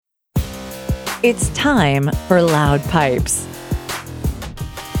It's time for Loud Pipes,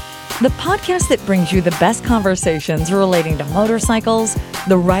 the podcast that brings you the best conversations relating to motorcycles,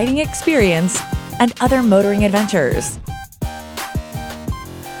 the riding experience, and other motoring adventures.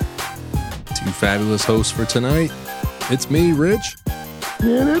 Two fabulous hosts for tonight. It's me, Rich.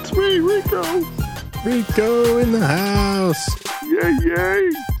 And it's me, Rico. Rico in the house. Yay,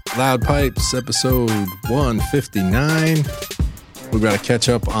 yay. Loud Pipes, episode 159. We've got to catch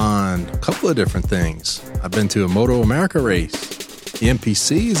up on a couple of different things. I've been to a Moto America race. The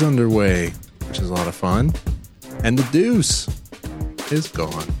MPC is underway, which is a lot of fun. And the Deuce is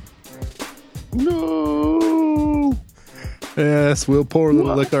gone. No. Yes, we'll pour a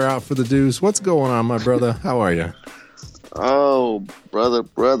little liquor out for the Deuce. What's going on, my brother? How are you? Oh,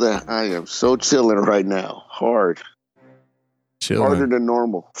 brother, I am so chilling right now. Hard. Chilling. Harder than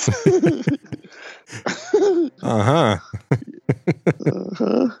normal. Uh-huh.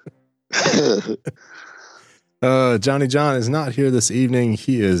 Johnny John is not here this evening.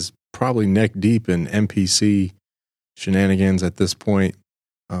 He is probably neck deep in MPC shenanigans at this point.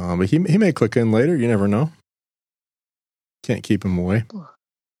 But he may click in later. You never know. Can't keep him away.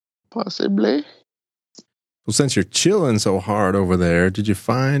 Possibly. Well, since you're chilling so hard over there, did you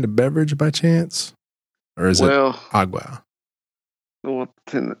find a beverage by chance? Or is it agua? Well,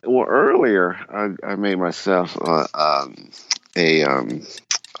 earlier I made myself a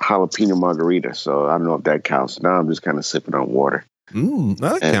jalapeno margarita, so I don't know if that counts. Now I'm just kind of sipping on water.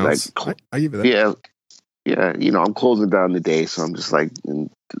 That counts. I give you that. Yeah. You know, I'm closing down the day, so I'm just like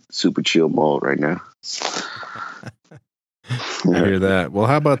in super chill mode right now. I hear that. Well,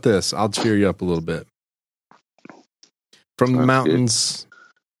 how about this? I'll cheer you up a little bit. From the mountains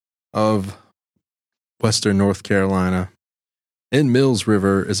of western North Carolina, in Mills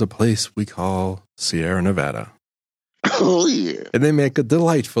River is a place we call Sierra Nevada. Oh, yeah. And they make a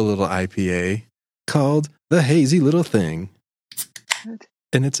delightful little IPA called the Hazy Little Thing.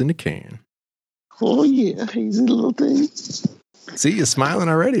 And it's in a can. Oh, yeah. Hazy Little Thing. See, you're smiling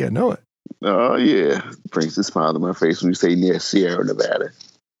already. I know it. Oh, yeah. Brings a smile to my face when you say near Sierra Nevada.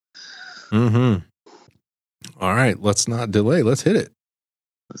 Mm-hmm. All right. Let's not delay. Let's hit it.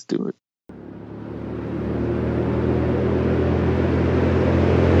 Let's do it.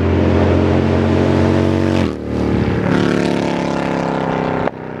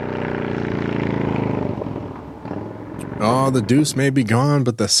 Oh, the Deuce may be gone,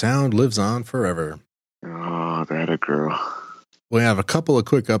 but the sound lives on forever. Oh, that a girl. We have a couple of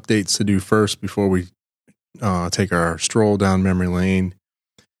quick updates to do first before we take our stroll down memory lane.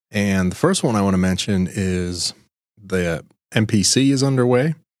 And the first one I want to mention is the MPC is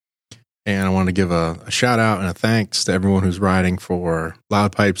underway. And I want to give a shout out and a thanks to everyone who's riding for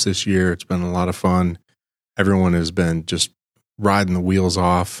Loud Pipes this year. It's been a lot of fun. Everyone has been just riding the wheels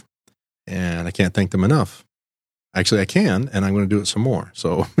off, and I can't thank them enough. Actually, I can, and I'm going to do it some more.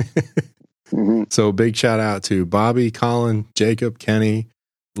 So, So big shout out to Bobby, Colin, Jacob, Kenny,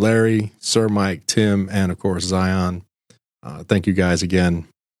 Larry, Sir Mike, Tim, and of course, Zion. Thank you guys again.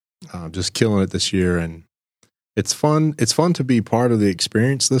 Just killing it this year. And it's fun. It's fun to be part of the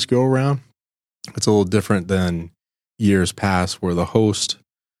experience this go around. It's a little different than years past where the host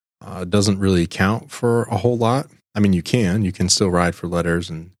doesn't really count for a whole lot. I mean, you can still ride for letters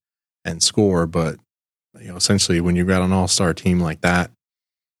and score, but essentially when you've got an all-star team like that,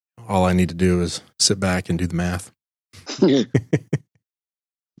 all I need to do is sit back and do the math.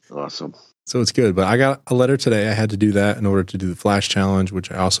 Awesome. So it's good. But I got a letter today. I had to do that in order to do the Flash Challenge,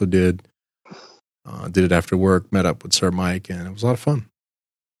 which I also did. Did it after work, met up with Sir Mike, and it was a lot of fun.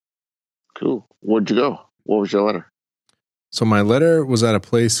 Cool. Where'd you go? What was your letter? So my letter was at a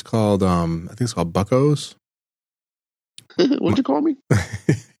place called, I think it's called Bucko's. What'd you call me?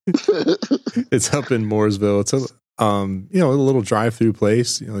 It's up in Mooresville. It's a little drive-through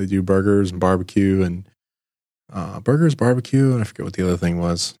place. They do burgers and barbecue and barbecue, and I forget what the other thing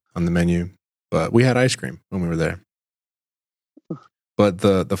was on the menu. But we had ice cream when we were there. But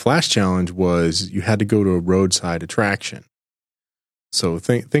the Flash Challenge was you had to go to a roadside attraction. So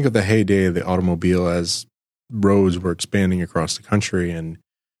think of the heyday of the automobile as roads were expanding across the country,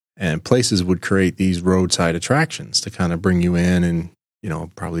 and places would create these roadside attractions to kind of bring you in and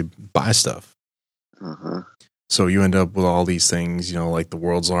probably buy stuff. Uh-huh. So you end up with all these things, like the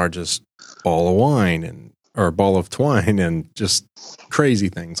world's largest ball of wine or ball of twine, and just crazy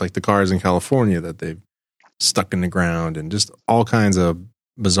things like the cars in California that they've stuck in the ground, and just all kinds of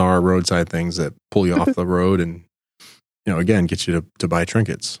bizarre roadside things that pull you off the road and, again, get you to buy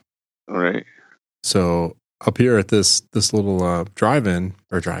trinkets. All right. So up here at this little drive-through,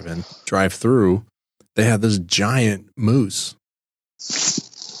 they have this giant moose.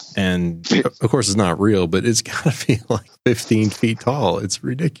 And of course, it's not real, but it's got to be like 15 feet tall. It's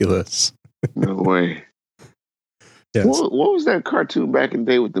ridiculous. No way. Yes. What was that cartoon back in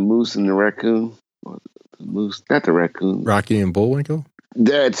the day with the moose and the raccoon? The moose, not the raccoon. Rocky and Bullwinkle?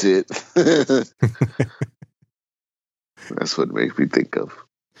 That's it. That's what it makes me think of.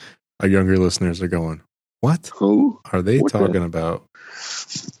 Our younger listeners are going, what? Who Are they talking about?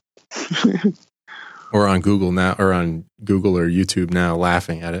 Or on Google now, or on Google or YouTube now,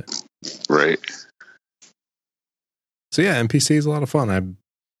 laughing at it. Right. So yeah, NPC is a lot of fun.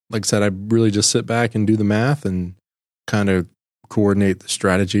 Like I said, I really just sit back and do the math and kind of coordinate the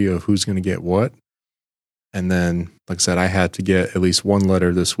strategy of who's going to get what. And then, like I said, I had to get at least one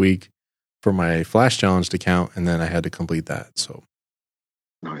letter this week for my Flash Challenge to count, and then I had to complete that. So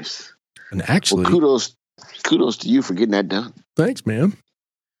nice. And actually, well, kudos to you for getting that done. Thanks, man.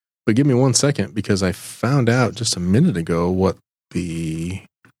 But give me 1 second, because I found out just a minute ago what the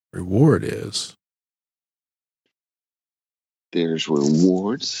reward is. There's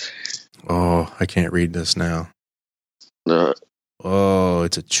rewards. Oh, I can't read this now. Uh, Oh,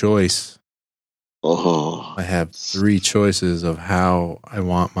 it's a choice. oh, I have 3 choices of how I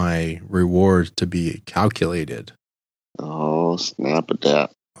want my reward to be calculated. oh, snap at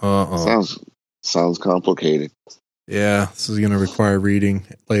that. Uh-oh. Sounds complicated. Yeah, this is going to require reading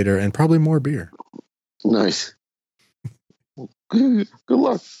later and probably more beer. Nice. Good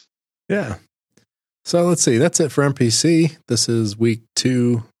luck. Yeah. So let's see. That's it for NPC. This is week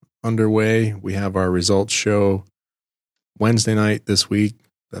 2 underway. We have our results show Wednesday night this week.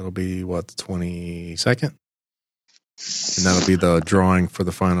 That'll be, the 22nd? And that'll be the drawing for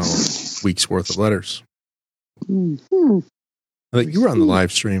the final week's worth of letters. Mm-hmm. I think you were on the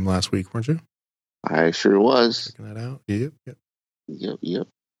live stream last week, weren't you? I sure was. Checking that out? Yep.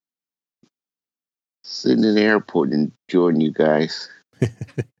 Sitting in the airport and enjoying you guys.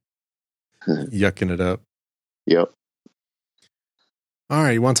 Yucking it up. Yep. All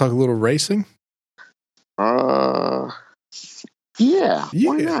right, you want to talk a little racing? Yeah.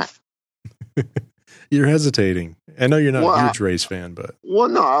 Why not? You're hesitating. I know you're not a huge race fan, but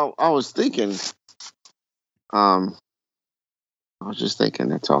no, I was thinking. I was just thinking.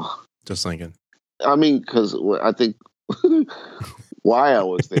 That's all. Just thinking. I mean, because I think why I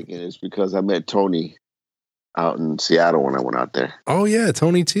was thinking is because I met Tony out in Seattle when I went out there. Oh yeah,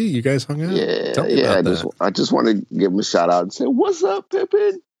 Tony T. You guys hung out. Yeah, Tell me about that. I just want to give him a shout out and say, "What's up,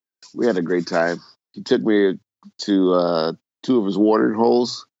 Pippin?" We had a great time. He took me to 2 of his watering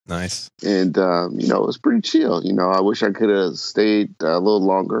holes. Nice. And it was pretty chill. I wish I could have stayed a little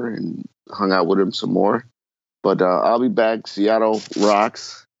longer and hung out with him some more. But I'll be back. Seattle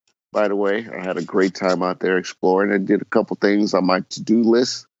rocks. By the way, I had a great time out there exploring. I did a couple things on my to-do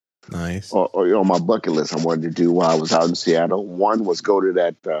list. Nice. Or on my bucket list I wanted to do while I was out in Seattle. One was go to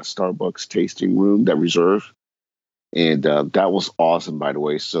that Starbucks tasting room, that reserve. And that was awesome, by the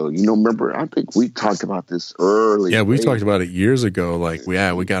way. So, remember, I think we talked about this earlier. Yeah, we talked about it years ago. Like, we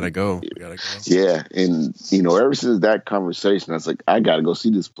got to go. Yeah. And, ever since that conversation, I was like, I got to go see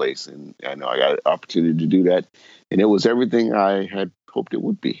this place. And I know I got an opportunity to do that. And it was everything I had hoped it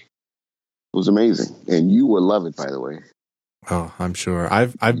would be. It was amazing. And you would love it, by the way. Oh, I'm sure.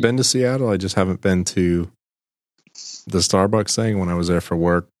 I've been to Seattle. I just haven't been to the Starbucks thing when I was there for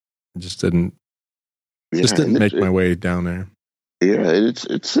work. I just didn't make my way down there. Yeah,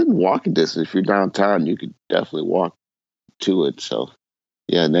 it's in walking distance. If you're downtown, you could definitely walk to it. So,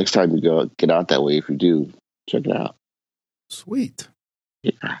 yeah, next time you go, get out that way. If you do, check it out. Sweet.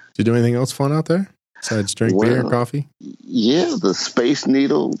 Yeah. Did you do anything else fun out there besides drink beer and coffee? Yeah, the Space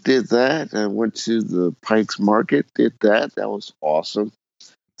Needle did that. I went to the Pikes Market, did that. That was awesome.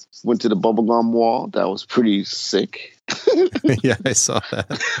 Went to the Bubblegum Wall. That was pretty sick. Yeah, I saw that.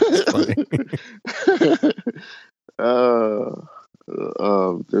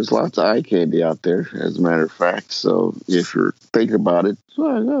 There's lots of eye candy out there, as a matter of fact. So if you're thinking about it,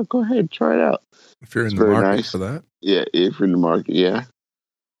 go ahead, try it out. If you're in the market for that. Yeah, if you're in the market, yeah.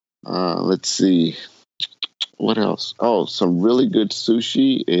 Let's see. What else? Oh, some really good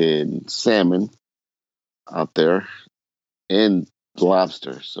sushi and salmon out there. And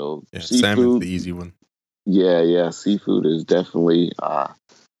lobster. So seafood, salmon's the easy one. Yeah. Seafood is definitely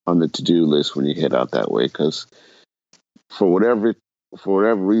on the to-do list when you head out that way, because for whatever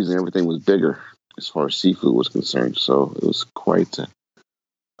reason, everything was bigger as far as seafood was concerned. So it was quite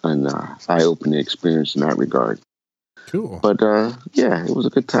an eye-opening experience in that regard. Cool. But yeah, it was a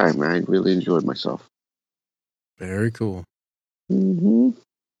good time. I really enjoyed myself. Very cool. Mm-hmm.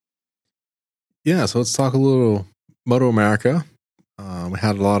 Yeah, so let's talk a little Moto America. We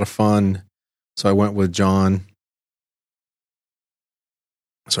had a lot of fun. So I went with John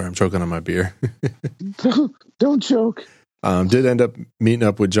Sorry, I'm choking on my beer. Don't choke. Did end up meeting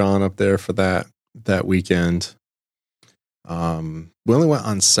up with John up there for that weekend. We only went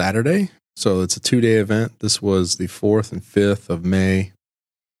on Saturday, so it's a 2-day event. This was the 4th and 5th of May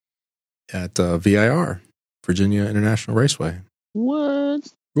at VIR, Virginia International Raceway. What?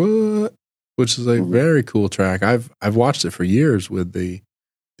 Which is a very cool track. I've watched it for years with the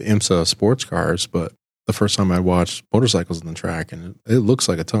IMSA sports cars, but the first time I watched motorcycles on the track, and it looks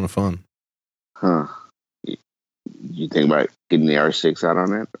like a ton of fun. Huh. You think about getting the R6 out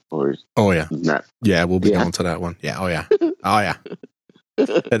on it? Or oh, yeah. Not? Yeah, we'll be going to that one. Yeah, oh, yeah. Oh, yeah.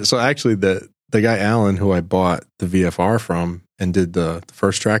 And so actually, the guy, Alan, who I bought the VFR from and did the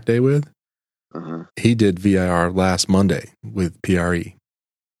first track day with, he did VIR last Monday with PRE.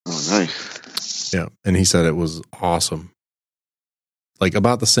 Oh, nice. Yeah, and he said it was awesome. Like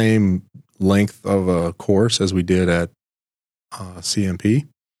about the same length of a course as we did at CMP.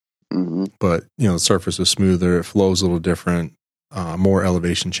 Mm-hmm. But, the surface is smoother. It flows a little different. More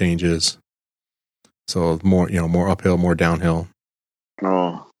elevation changes. So more, more uphill, more downhill.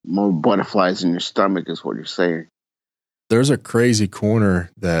 Oh, more butterflies in your stomach is what you're saying. There's a crazy corner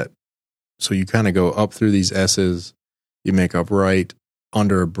so you kind of go up through these S's, you make up right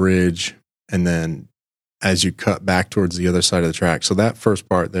under a bridge, and then as you cut back towards the other side of the track. So that first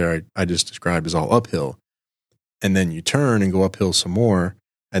part there I just described is all uphill. And then you turn and go uphill some more.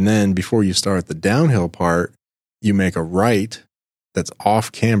 And then before you start the downhill part, you make a right that's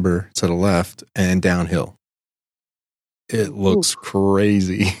off camber to the left and downhill. It looks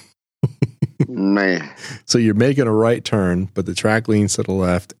crazy. Man. So you're making a right turn, but the track leans to the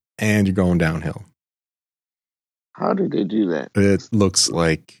left and you're going downhill. How did they do that? It looks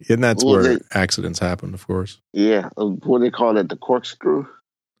like, and that's where accidents happen, of course. Yeah. What do they call it? The corkscrew?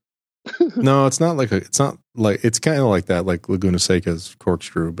 No, it's not it's kind of like that, like Laguna Seca's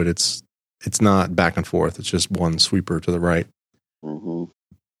corkscrew, but it's not back and forth. It's just one sweeper to the right. Mm-hmm.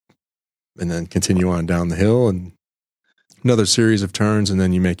 And then continue on down the hill and another series of turns. And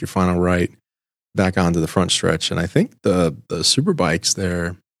then you make your final right back onto the front stretch. And I think the super bikes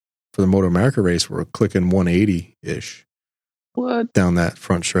there for the Moto America race were clicking 180-ish. What? Down that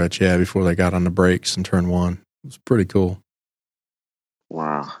front stretch. Yeah. Before they got on the brakes in turn 1. It was pretty cool.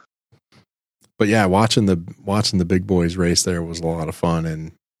 Wow. But yeah, watching the big boys race there was a lot of fun.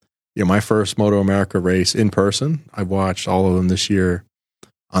 And my first Moto America race in person, I watched all of them this year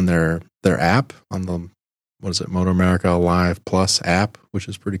on their app, on the Moto America Live Plus app, which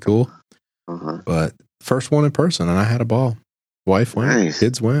is pretty cool. But first one in person, and I had a ball. Wife went, nice.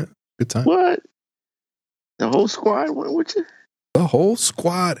 Kids went, good time. What? The whole squad went with you? The whole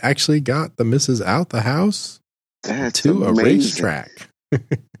squad actually got the missus out the house to amazing. A racetrack.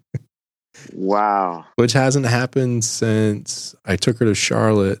 Wow. Which hasn't happened since I took her to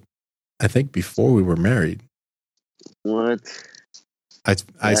Charlotte, I think before we were married. What? I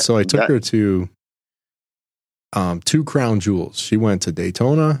took her to 2 crown jewels. She went to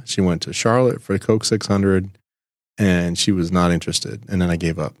Daytona, she went to Charlotte for the Coke 600, and she was not interested. And then I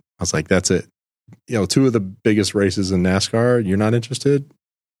gave up. I was like, that's it. 2 of the biggest races in NASCAR, you're not interested?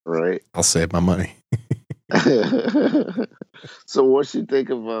 Right. I'll save my money. So what's she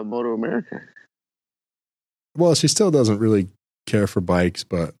think of Moto America? Well, she still doesn't really care for bikes,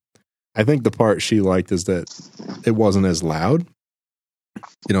 but I think the part she liked is that it wasn't as loud.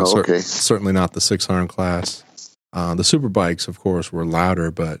 Certainly not the 600 class. The super bikes, of course, were louder,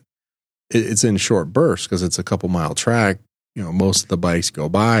 but it's in short bursts because it's a couple mile track. Most of the bikes go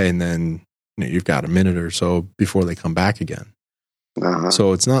by, and then you've got a minute or so before they come back again.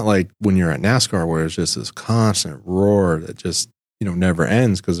 So it's not like when you're at NASCAR where it's just this constant roar that just, never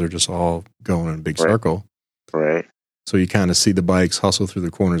ends because they're just all going in a big circle. Right. So you kind of see the bikes hustle through the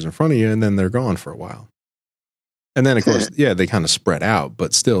corners in front of you and then they're gone for a while. And then, of course, they kind of spread out,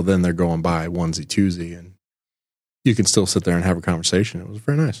 but still then they're going by onesie, twosie, and you can still sit there and have a conversation. It was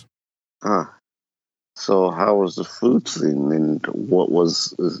very nice. So how was the food scene, and what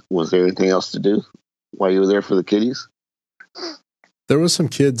was there anything else to do while you were there for the kiddies? There was some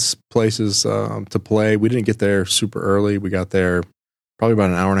kids' places to play. We didn't get there super early. We got there probably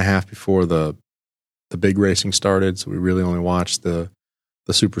about an hour and a half before the big racing started. So we really only watched the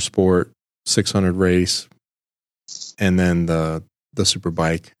Super Sport 600 race and then the Super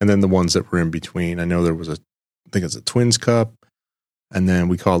Bike, and then the ones that were in between. I know there was I think it's a Twins Cup, and then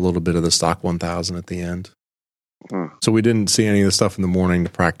we caught a little bit of the Stock 1000 at the end. So we didn't see any of the stuff in the morning to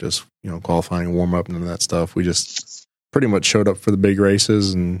practice, qualifying, warm up, none of that stuff. We just pretty much showed up for the big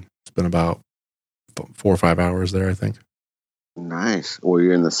races, and it's been about 4 or 5 hours there, I think. Nice. Were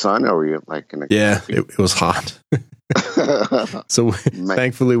you in the sun, or were you like in a it was hot. So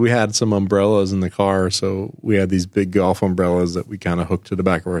thankfully we had some umbrellas in the car. So we had these big golf umbrellas that we kind of hooked to the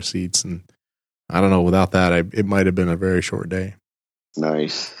back of our seats. And I don't know, without that, it might have been a very short day.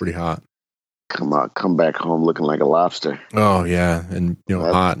 Nice. Pretty hot. Come back home looking like a lobster. Oh yeah. And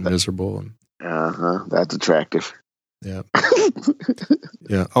hot and miserable. And that's attractive. Yeah.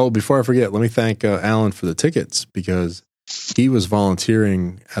 Yeah. Oh, before I forget, let me thank Alan for the tickets, because he was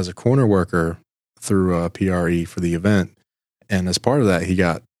volunteering as a corner worker through PRE for the event. And as part of that, he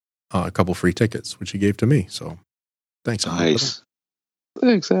got a couple free tickets, which he gave to me. So thanks, Alan. Nice.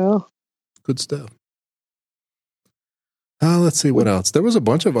 Thanks, Al. Good stuff. Let's see what else. There was a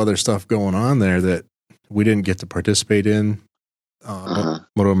bunch of other stuff going on there that we didn't get to participate in.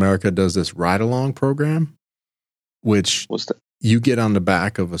 Moto America does this ride-along program, which you get on the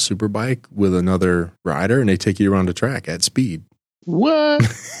back of a super bike with another rider, and they take you around the track at speed. What?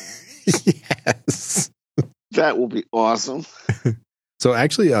 Yes. That will be awesome. So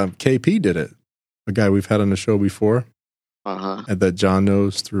actually, KP did it. A guy we've had on the show before. That John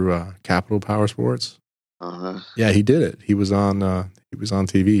knows through Capital Power Sports. Yeah, he did it. He was on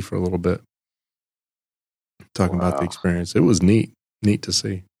TV for a little bit, talking about the experience. It was neat to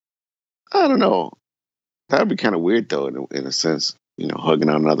see. I don't know. That'd be kind of weird though, in a sense. Hugging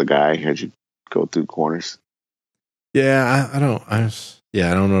on another guy as you go through corners. Yeah, I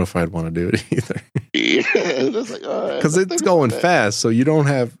don't know if I'd want to do it either. Because it's going fast, so you don't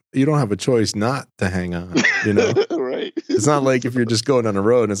have a choice not to hang on. Right? It's not like if you're just going on the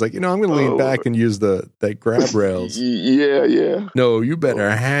road and it's like, I'm going to lean back and use that grab rails. Yeah. No, you better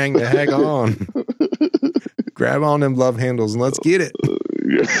hang the heck on. Grab on them love handles and let's get it.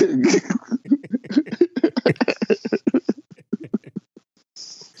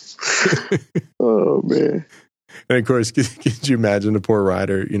 Oh man. And of course, could you imagine the poor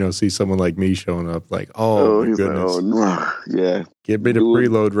rider, see someone like me showing up like, oh my goodness. Like, no. Yeah. Get me the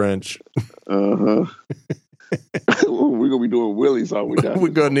preload wrench. We're going to be doing wheelies all we got. We're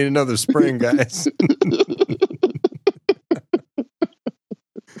going to need another spring, guys.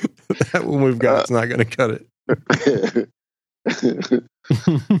 That one we've got is not going to cut it.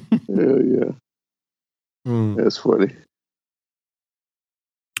 Hell yeah. That's funny.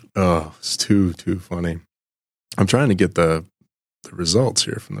 Oh, it's too funny. I'm trying to get the results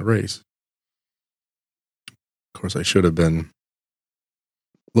here from the race. Of course, I should have been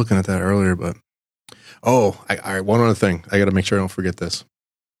looking at that earlier, but all right, one other thing. I got to make sure I don't forget this.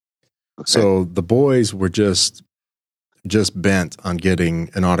 Okay. So the boys were just bent on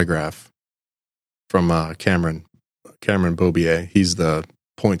getting an autograph from Cameron Beaubier. He's the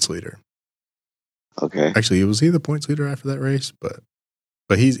points leader. Okay. Actually, was he the points leader after that race? But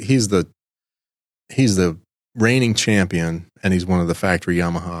he's the reigning champion, and he's one of the factory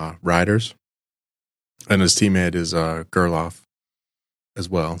Yamaha riders. And his teammate is Gerloff as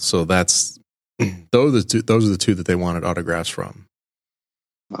well. So those are the two that they wanted autographs from.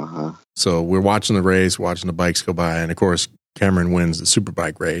 So we're watching the race, watching the bikes go by, and of course Cameron wins the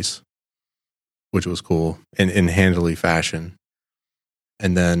superbike race, which was cool in handily fashion.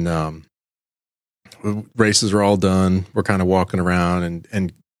 And then races are all done. We're kind of walking around,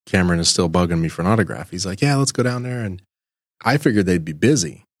 and Cameron is still bugging me for an autograph. He's like, yeah, let's go down there. And I figured they'd be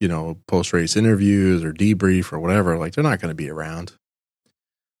busy, post-race interviews or debrief or whatever. Like, they're not going to be around.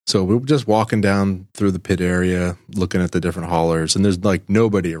 So we were just walking down through the pit area, looking at the different haulers, and there's like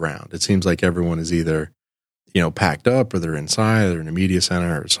nobody around. It seems like everyone is either, packed up, or they're inside, or in the media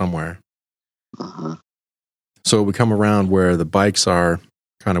center or somewhere. So we come around where the bikes are,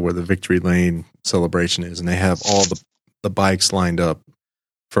 kind of where the victory lane celebration is, and they have all the bikes lined up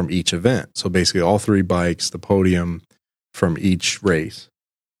from each event. So basically all three bikes, the podium from each race.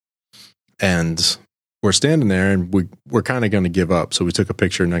 And we're standing there, and we're kind of going to give up. So we took a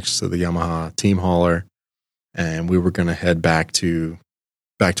picture next to the Yamaha team hauler, and we were going to head back to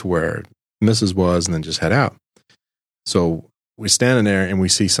where Mrs. was, and then just head out. So we're standing there, and we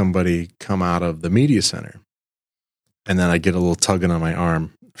see somebody come out of the media center. And then I get a little tugging on my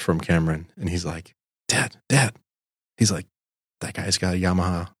arm from Cameron, and he's like, Dad. He's like, that guy's got a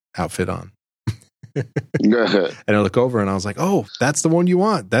Yamaha outfit on. And I look over, and I was like, oh, that's the one you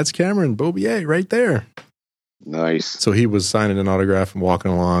want. That's Cameron Beaubier right there. Nice. So he was signing an autograph and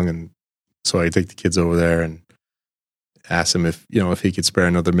walking along, and so I take the kids over there and ask him if he could spare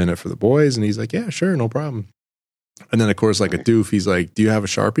another minute for the boys, and he's like, yeah, sure, no problem. And then of course, like a doof, he's like, do you have a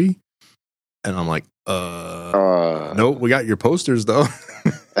Sharpie? And I'm like, nope, we got your posters though.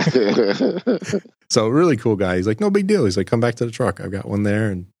 So really cool guy. He's like, no big deal. He's like, come back to the truck. I've got one there.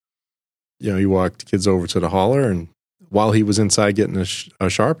 And he walked the kids over to the hauler, and while he was inside getting a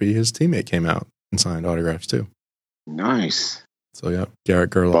Sharpie, his teammate came out and signed autographs too. Nice. So, yeah, Garrett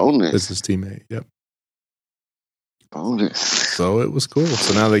Gerlach Bonus. is his teammate. Yep. Bonus. So it was cool.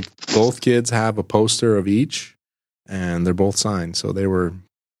 So now both kids have a poster of each, and they're both signed. So they were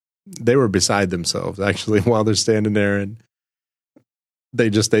beside themselves actually while they're standing there, and they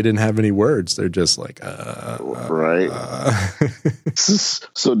didn't have any words. They're just like, right.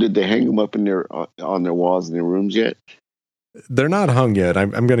 So did they hang them up on their walls in their rooms yet? They're not hung yet.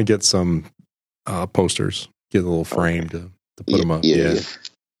 I'm going to get some posters, get a little frame to put them up. Yeah.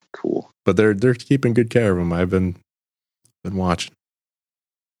 Cool. But they're keeping good care of them. I've been watching.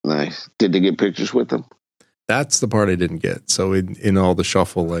 Nice. Did they get pictures with them? That's the part I didn't get. So in all the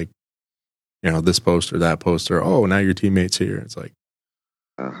shuffle, like, this poster, that poster. Oh, now your teammate's here. It's like,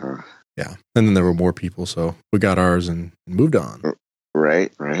 yeah. And then there were more people, so we got ours and moved on.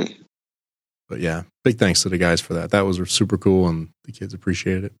 Right. But yeah, big thanks to the guys for that. That was super cool, and the kids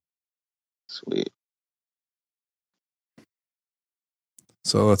appreciated it. Sweet.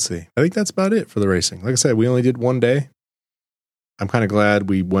 So let's see. I think that's about it for the racing. Like I said, we only did one day. I'm kind of glad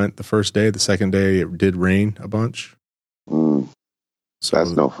we went the first day. The second day, it did rain a bunch. So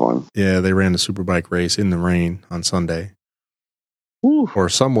that's no fun. Yeah, they ran the Superbike race in the rain on Sunday. Woo. Or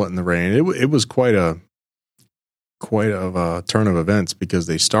somewhat in the rain. It was quite a turn of events because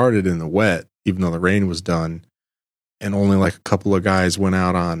they started in the wet, even though the rain was done, and only like a couple of guys went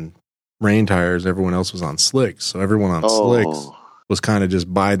out on rain tires. Everyone else was on slicks. So everyone on slicks was kind of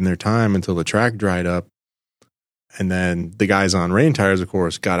just biding their time until the track dried up. And then the guys on rain tires, of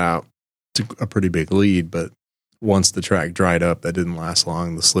course, got out to a pretty big lead. But once the track dried up, that didn't last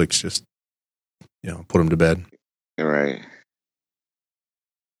long. The slicks just, put them to bed. Right.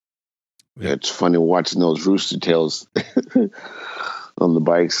 Yeah, it's funny watching those rooster tails on the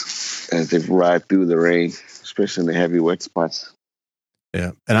bikes as they ride through the rain, especially in the heavy wet spots.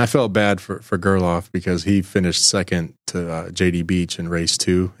 Yeah, and I felt bad for Gerloff because he finished second to JD Beach in race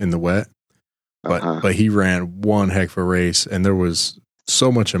 2 in the wet. But he ran one heck of a race, and there was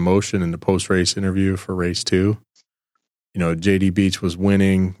so much emotion in the post-race interview for race 2. JD Beach was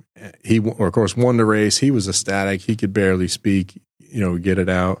winning. He, of course, won the race. He was ecstatic. He could barely speak, get it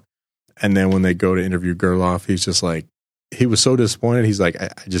out. And then when they go to interview Gerloff, he's just like, he was so disappointed. He's like, I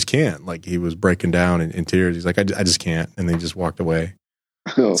just can't. Like, he was breaking down in tears. He's like, I just can't. And they just walked away.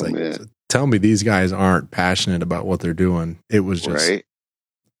 It's like, man. Tell me these guys aren't passionate about what they're doing. It was just, right.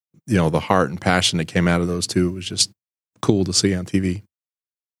 The heart and passion that came out of those two was just cool to see on TV.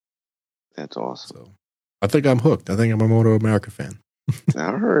 That's awesome. So I think I'm hooked. I think I'm a Moto America fan.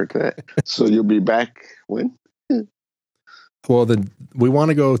 I heard that. So you'll be back when? Well, then we want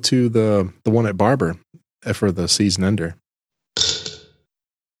to go to the one at Barber for the season ender.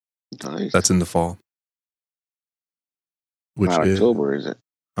 Nice. That's in the fall. Which not October, is it?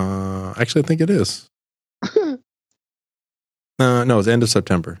 Actually, I think it is. No, it's end of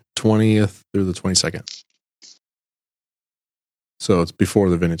September, 20th through the 22nd. So it's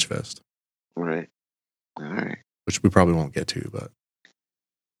before the Vintage Fest. Right. All right. Which we probably won't get to, but.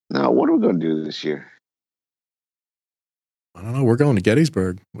 Now, what are we going to do this year? I don't know. We're going to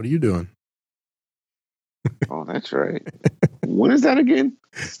Gettysburg. What are you doing? Oh, that's right. When is that again?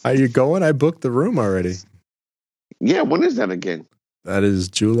 Are you going? I booked the room already. Yeah, when is that again? That is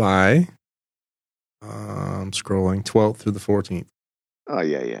July. I'm scrolling 12th through the 14th. Oh,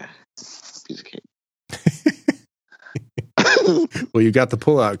 yeah. Piece of cake. Well, you got the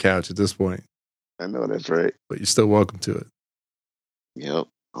pull-out couch at this point. I know, that's right. But you're still welcome to it. Yep,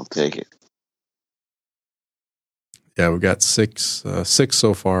 I'll take it. Yeah, we've got six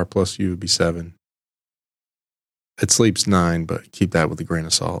so far, plus you would be 7. It sleeps 9, but keep that with a grain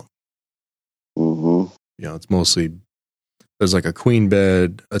of salt. Mm-hmm. It's mostly, there's like a queen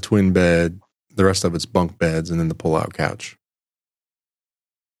bed, a twin bed, the rest of it's bunk beds, and then the pull-out couch.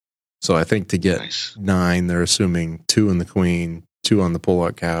 So I think to get 9, they're assuming 2 in the queen, 2 on the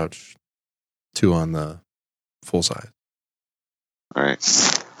pull-out couch, 2 on the full size. All right.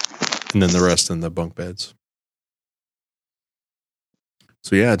 And then the rest in the bunk beds.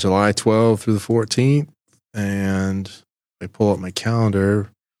 So yeah, July 12th through the 14th. And I pull up my calendar.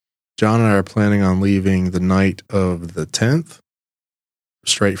 John and I are planning on leaving the night of the 10th,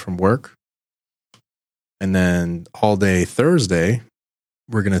 straight from work. And then all day Thursday,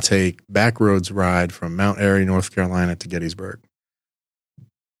 we're going to take backroads ride from Mount Airy, North Carolina to Gettysburg.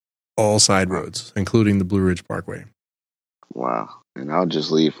 All side roads, including the Blue Ridge Parkway. Wow. And I'll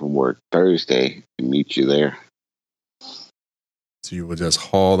just leave from work Thursday and meet you there. So you will just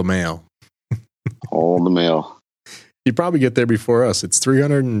haul the mail. Haul the mail. You'd probably get there before us. It's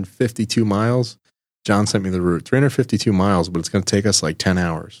 352 miles. John sent me the route. 352 miles, but it's going to take us like 10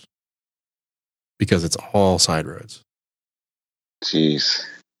 hours. because it's all side roads. Jeez.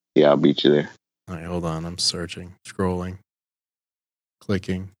 Yeah, I'll beat you there. All right, hold on. I'm searching, scrolling,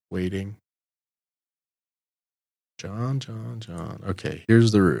 clicking, waiting. John. Okay,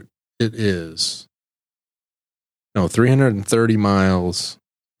 here's the route. It is 330 miles,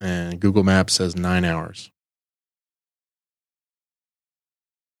 and Google Maps says 9 hours.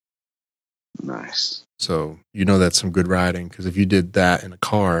 Nice. So that's some good riding, because if you did that in a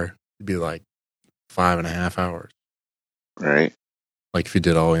car, it'd be like 5.5 hours. Right. Like if you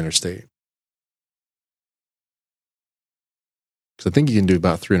did all interstate. Because I think you can do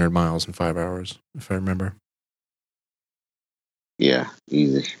about 300 miles in 5 hours, if I remember. Yeah,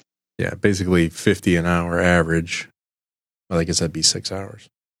 easy. Yeah, basically 50 an hour average. Well, I guess that'd be 6 hours.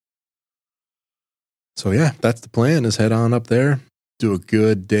 So yeah, that's the plan, is head on up there, do a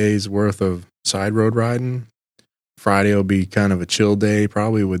good day's worth of side road riding. Friday will be kind of a chill day,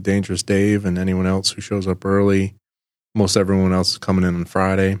 probably with Dangerous Dave and anyone else who shows up early. Most everyone else is coming in on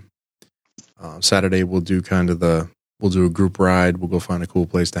Friday. Saturday we'll do a group ride. We'll go find a cool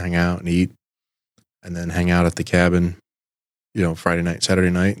place to hang out and eat, and then hang out at the cabin, Friday night, Saturday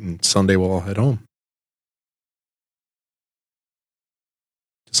night, and Sunday we'll all head home.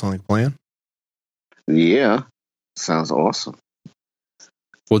 Does that sound like a plan? Yeah. Sounds awesome.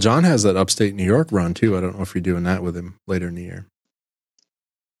 Well, John has that upstate New York run too. I don't know if you're doing that with him later in the year.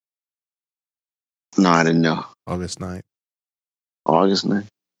 No, I didn't know. August 9th. August 9th?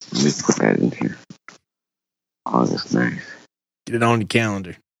 Let me put that in here. August 9th. Get it on your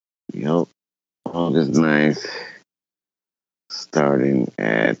calendar. Yep. August 9th. Starting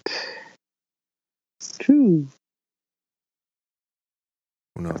at 2.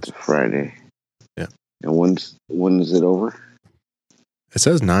 Who knows? That's a Friday. Yeah. And when is it over? It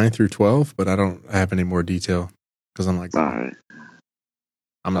says 9 through 12, but I don't have any more detail, because I'm like, all right.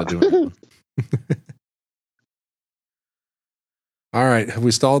 I'm not doing it. All right. Have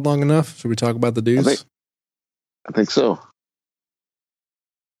we stalled long enough? Should we talk about the dues? I think so.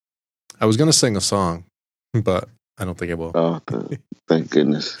 I was going to sing a song, but I don't think I will. Oh, thank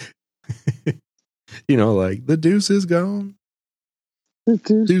goodness. Like, the deuce is gone. The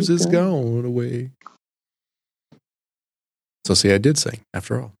Deuce is gone away. So see, I did sing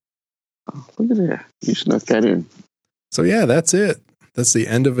after all. Oh, look at that. You snuck that in. So yeah, that's it. That's the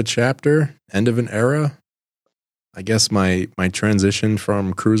end of a chapter, end of an era. I guess my transition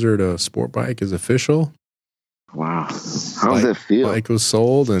from cruiser to sport bike is official. Wow. How does it feel? Bike was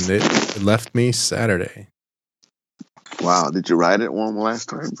sold, and it left me Saturday. Wow. Did you ride it one last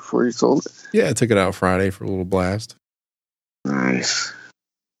time before you sold it? Yeah, I took it out Friday for a little blast. Nice.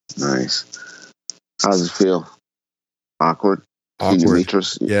 How does it feel? Awkward.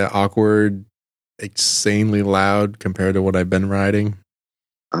 Yeah, awkward. Insanely loud compared to what I've been riding.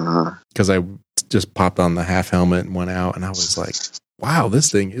 Because I just popped on the half helmet and went out, and I was like, wow,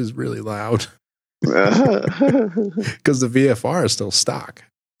 this thing is really loud. Because the VFR is still stock.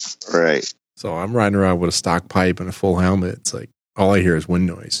 Right. So I'm riding around with a stock pipe and a full helmet. It's like, all I hear is wind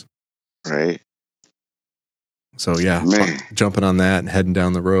noise. Right. So yeah, jumping on that and heading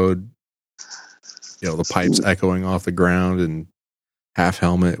down the road, the pipes echoing off the ground, and half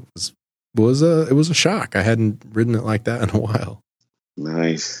helmet was a shock. I hadn't ridden it like that in a while.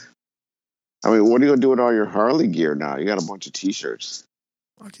 Nice. I mean, what are you gonna do with all your Harley gear now? You got a bunch of T-shirts.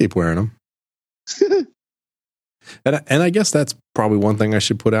 I'll keep wearing them. and I guess that's probably one thing I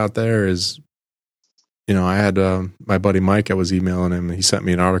should put out there is, I had my buddy Mike. I was emailing him, and he sent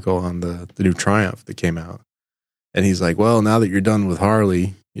me an article on the new Triumph that came out, and he's like, "Well, now that you're done with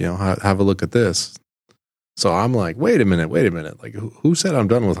Harley, have a look at this." So I'm like, wait a minute. Like, who said I'm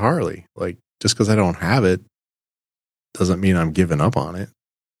done with Harley? Like, just because I don't have it doesn't mean I'm giving up on it.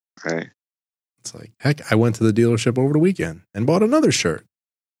 Right. It's like, heck, I went to the dealership over the weekend and bought another shirt.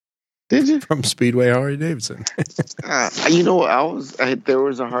 Did you? From Speedway Harley Davidson.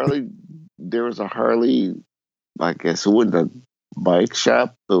 There was a Harley, I guess it wasn't a bike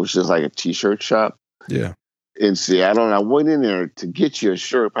shop. It was just like a T-shirt shop. Yeah. In Seattle, and I went in there to get you a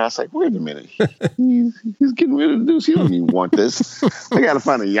shirt, but I was like, wait a minute. He's getting rid of the deuce. He don't even want this. I got to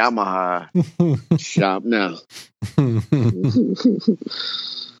find a Yamaha shop now.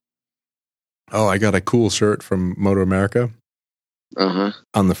 Oh, I got a cool shirt from Moto America.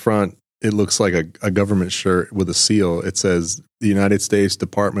 On the front, it looks like a government shirt with a seal. It says, the United States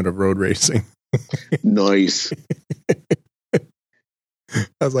Department of Road Racing. Nice. I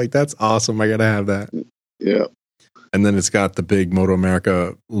was like, that's awesome. I got to have that. Yeah. And then it's got the big Moto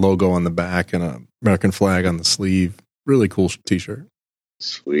America logo on the back and an American flag on the sleeve. Really cool T-shirt.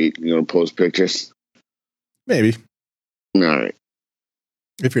 Sweet. You going to post pictures? Maybe. All right.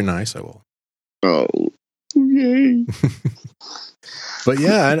 If you're nice, I will. Oh, yay. But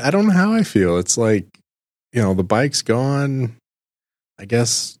yeah, I don't know how I feel. It's like, the bike's gone, I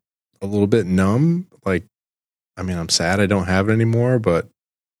guess, a little bit numb. Like, I'm sad I don't have it anymore, but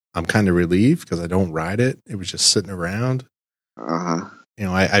I'm kind of relieved because I don't ride it. It was just sitting around. Uh-huh.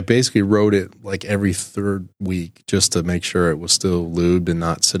 I basically rode it like every third week just to make sure it was still lubed and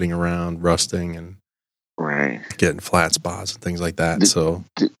not sitting around rusting and getting flat spots and things like that.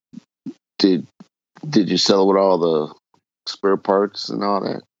 Did you sell with all the spare parts and all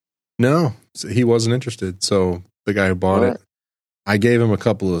that? No, he wasn't interested. So the guy who bought it, I gave him a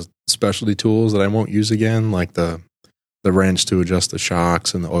couple of specialty tools that I won't use again, like the wrench to adjust the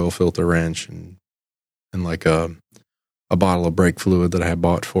shocks and the oil filter wrench and like a bottle of brake fluid that I had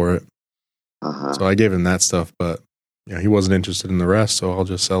bought for it. Uh-huh. So I gave him that stuff, but he wasn't interested in the rest, so I'll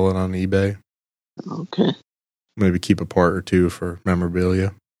just sell it on eBay. Okay. Maybe keep a part or two for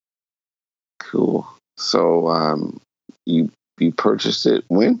memorabilia. Cool. So you purchased it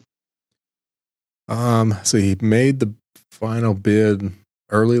when? So he made the final bid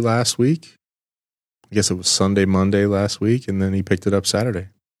early last week. I guess it was Sunday, Monday last week, and then he picked it up Saturday.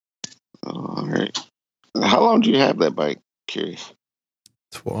 All right. How long do you have that bike? Curious.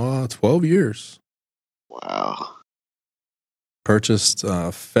 12 years. Wow. Purchased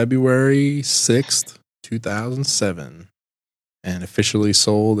February 6th, 2007, and officially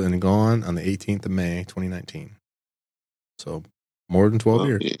sold and gone on the 18th of May, 2019. So more than 12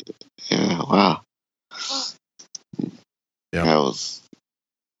 years. Yeah, wow. Yeah. That was...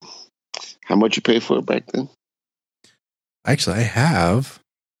 How much you paid for it back then? Actually, I have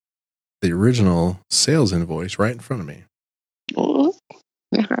the original sales invoice right in front of me. Oh,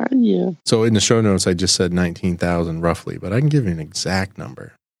 yeah. So in the show notes, I just said 19,000 roughly, but I can give you an exact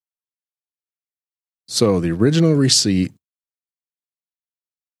number. So the original receipt,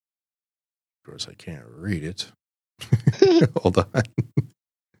 of course, I can't read it. Hold on.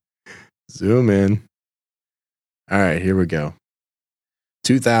 Zoom in. All right, here we go.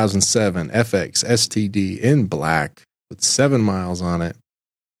 2007 FX STD in black with 7 miles on it.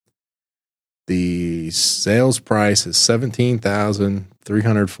 The sales price is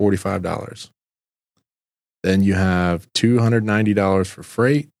 $17,345. Then you have $290 for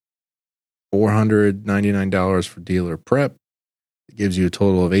freight, $499 for dealer prep. It gives you a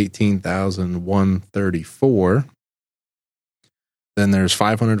total of $18,134. Then there's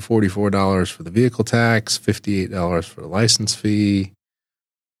 $544 for the vehicle tax, $58 for the license fee,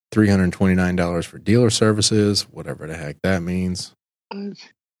 $329 for dealer services, whatever the heck that means.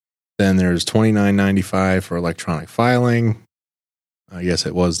 Then there's $29.95 for electronic filing. I guess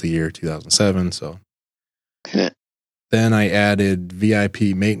it was the year 2007. So then I added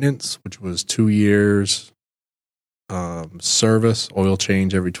VIP maintenance, which was 2 years service, oil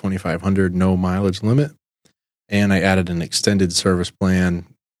change every 2,500, no mileage limit. And I added an extended service plan,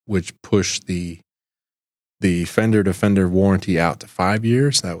 which pushed the fender to fender warranty out to 5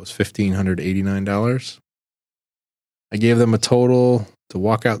 years. That was $1,589. I gave them a total to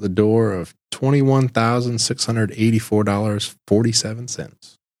walk out the door of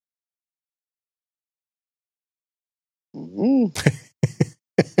 $21,684.47. Mm-hmm.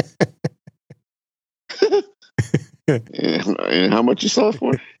 And how much you sold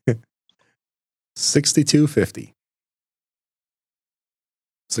for? $6,250.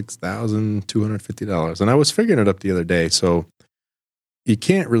 $6,250. And I was figuring it up the other day. So you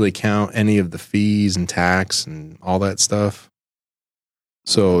can't really count any of the fees and tax and all that stuff.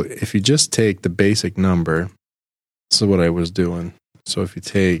 So if you just take the basic number, this is what I was doing. So if you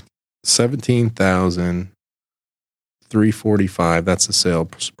take $17,345, that's the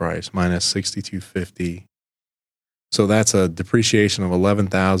sales price, minus $6,250. So that's a depreciation of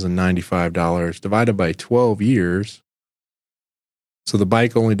 $11,095 divided by 12 years. So the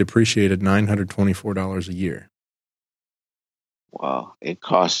bike only depreciated $924 a year. Wow. It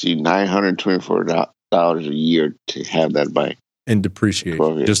costs you $924 a year to have that bike. In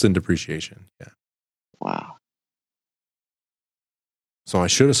depreciation. Just in depreciation. Yeah. Wow. So I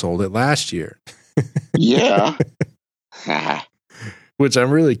should have sold it last year. Yeah. Which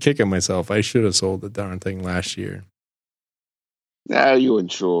I'm really kicking myself. I should have sold the darn thing last year. Now you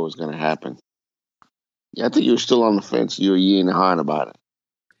weren't sure what was going to happen. Yeah, I think you were still on the fence. You were yeeing and hawing about it.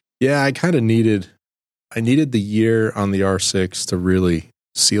 Yeah, I kind of needed the year on the R6 to really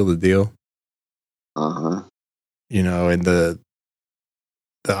seal the deal. Uh-huh. And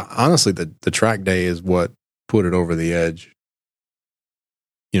honestly, the track day is what put it over the edge.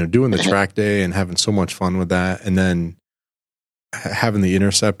 Doing the track day and having so much fun with that, and then having the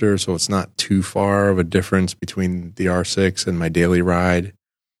Interceptor, so it's not too far of a difference between the R6 and my daily ride.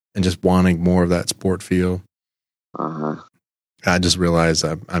 and just wanting more of that sport feel. I just realized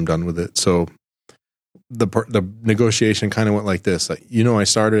I'm done with it. So the negotiation kind of went like this. Like, I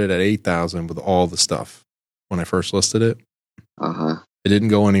started it at 8,000 with all the stuff when I first listed it. It didn't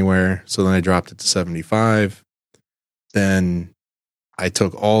go anywhere. So then I dropped it to 75. Then I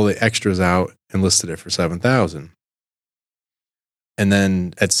took all the extras out and listed it for 7,000. And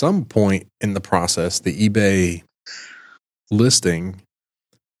then at some point in the process, the eBay listing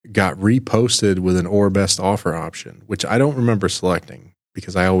got reposted with an or best offer option, which I don't remember selecting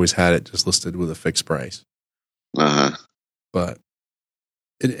because I always had it just listed with a fixed price. But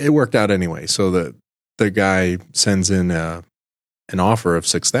it worked out anyway. So the guy sends in an offer of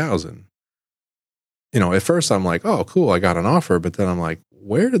 6,000. At first I'm like, oh, cool, I got an offer. But then I'm like,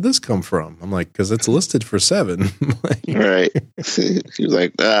 where did this come from? I'm like, because it's listed for 7. Right. He was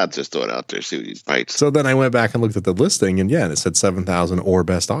like, just throw it out there, see what he bites. So then I went back and looked at the listing, and it said 7,000 or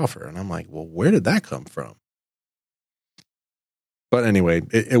best offer. And I'm like, well, where did that come from? But anyway,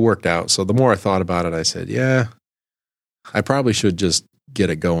 it worked out. So the more I thought about it, I said, yeah, I probably should just get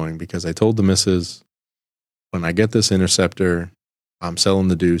it going, because I told the missus, when I get this Interceptor, I'm selling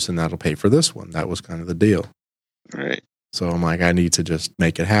the Deuce, and that'll pay for this one. That was kind of the deal. Right. So I'm like, I need to just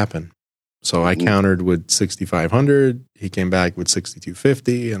make it happen. So I countered with 6,500. He came back with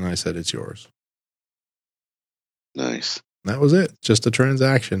 6,250, and I said, it's yours. Nice. That was it. Just a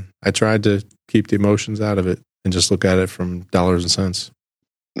transaction. I tried to keep the emotions out of it and just look at it from dollars and cents.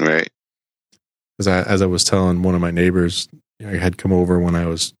 Right. Because as I was telling one of my neighbors, I had come over when I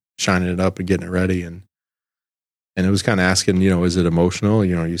was shining it up and getting it ready, and it was kind of asking, is it emotional?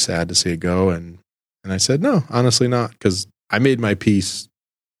 Are you sad to see it go? And I said, no, honestly not, because I made my peace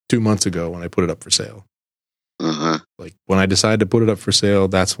 2 months ago when I put it up for sale. Like, when I decided to put it up for sale,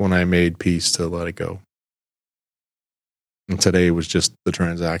 that's when I made peace to let it go. And today was just the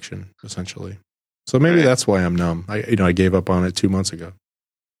transaction, essentially. So maybe that's why I'm numb. I gave up on it 2 months ago.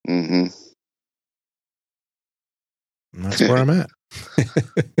 And that's where I'm at.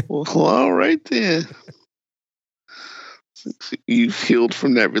 Well, all right then. You've healed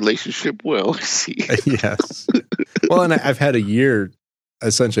from that relationship well, I see. Yes. Well, and I've had a year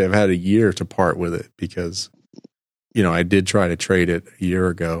to part with it, because, I did try to trade it a year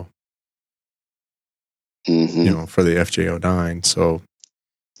ago, for the FJ09. So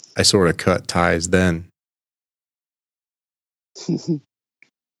I sort of cut ties then.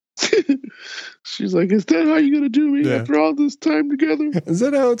 She's like, is that how you're going to do me after all this time together? Is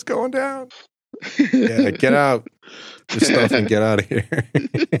that how it's going down? Yeah, get out your stuff and get out of here.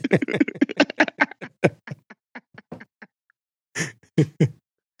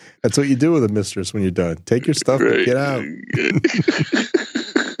 That's what you do with a mistress when you're done. Take your stuff and get out.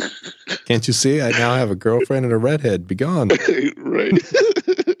 Can't you see? I now have a girlfriend and a redhead. Be gone. Right.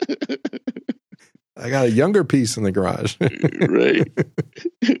 I got a younger piece in the garage. Right.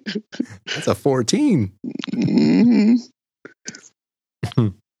 That's a 14.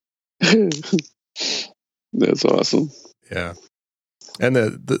 That's awesome. Yeah. And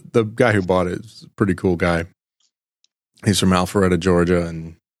the guy who bought it is a pretty cool guy. He's from Alpharetta, Georgia,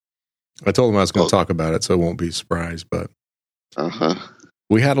 and I told him I was going to talk about it, so it won't be a surprise, but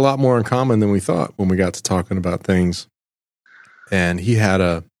we had a lot more in common than we thought when we got to talking about things. And he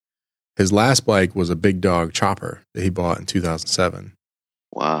had his last bike was a Big Dog Chopper that he bought in 2007.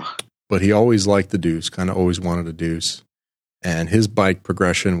 Wow. But he always liked the Deuce, kind of always wanted a Deuce. And his bike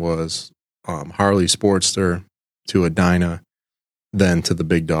progression was Harley Sportster to a Dyna, then to the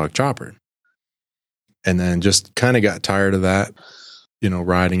Big Dog Chopper. And then just kind of got tired of that,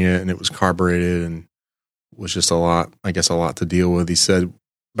 riding it, and it was carbureted and was just a lot to deal with. He said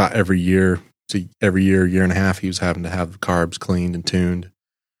about every year and a half, he was having to have the carbs cleaned and tuned.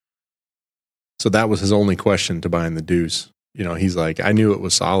 So that was his only question to buying the Deuce. He's like, I knew it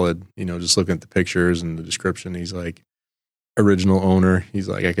was solid, just looking at the pictures and the description. He's like, original owner. He's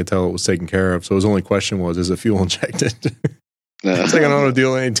like, I could tell it was taken care of. So his only question was, is it fuel injected? It's like, I don't want to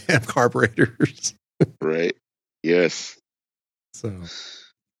deal with any damn carburetors. Right. Yes. So,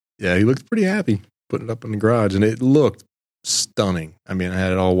 yeah, he looked pretty happy putting it up in the garage, and it looked stunning. I mean, I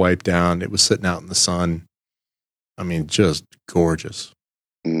had it all wiped down. It was sitting out in the sun. I mean, just gorgeous.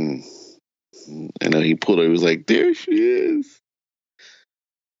 And then he pulled it. He was like, there she is.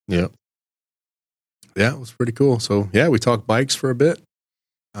 Yep. Yeah, it was pretty cool. So, yeah, we talked bikes for a bit.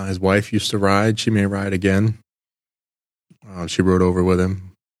 His wife used to ride. She may ride again. She rode over with him.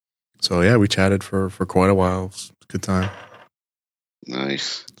 So, yeah, we chatted for quite a while. It was a good time.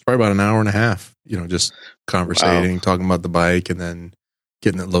 Nice. It's probably about an hour and a half, just conversating, talking about the bike, and then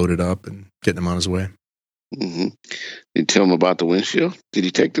getting it loaded up and getting him on his way. Mm-hmm. Did you tell him about the windshield? Did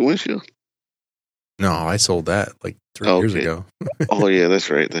he take the windshield? No, I sold that like 3 years ago. Oh yeah, that's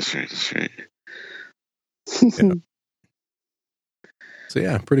right. Yeah. So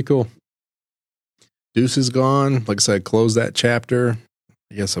yeah, pretty cool. Deuce is gone. Like I said, close that chapter.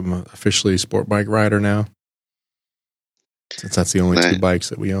 I guess I'm officially a sport bike rider now, since that's the only two bikes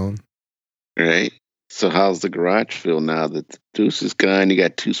that we own. Right. So how's the garage feel now that the Deuce is gone? You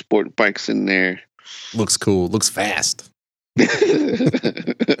got 2 sport bikes in there. Looks cool. Looks fast.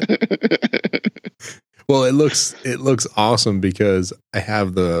 Well, it looks awesome because I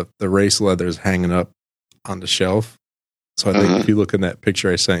have the race leathers hanging up on the shelf. So I think if you look in that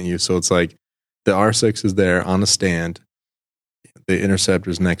picture I sent you, so it's like the R6 is there on a stand, the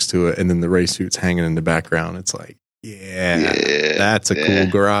Interceptor's next to it, and then the race suit's hanging in the background. It's like, yeah, that's a cool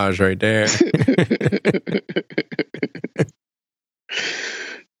garage right there.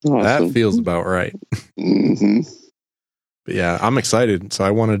 Awesome. That feels about right. Mm-hmm. But yeah, I'm excited. So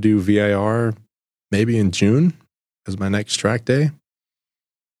I want to do VIR maybe in June as my next track day.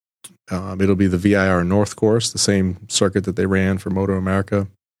 It'll be the VIR North course, the same circuit that they ran for Moto America.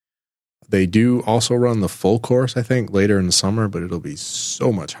 They do also run the full course, I think, later in the summer, but it'll be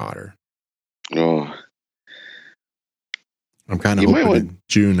so much hotter. Oh. I'm kind of hoping in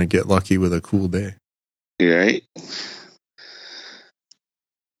June to get lucky with a cool day. Right?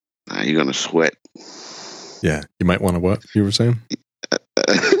 You're going to sweat. Yeah. You might want to what? You were saying?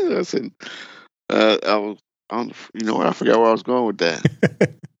 I said, you know what? I forgot where I was going with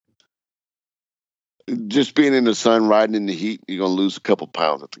that. Just being in the sun, riding in the heat, you're going to lose a couple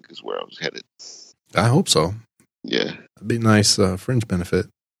pounds, I think is where I was headed. I hope so. Yeah. It'd be a nice fringe benefit.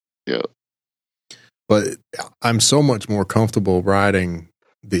 Yeah. But I'm so much more comfortable riding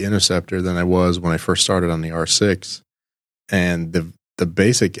the Interceptor than I was when I first started on the R6. And the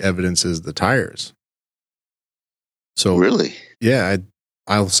basic evidence is the tires. So really? Yeah,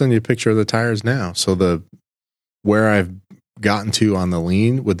 I'll send you a picture of the tires now. So where I've gotten to on the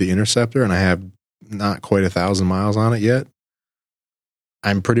lean with the Interceptor, and I have not quite 1,000 miles on it yet,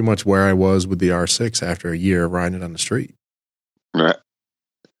 I'm pretty much where I was with the R6 after a year of riding it on the street. Right.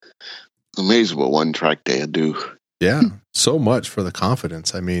 Amazing what one track day will do. Yeah, so much for the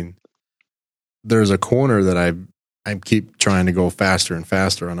confidence. I mean, there's a corner that I keep trying to go faster and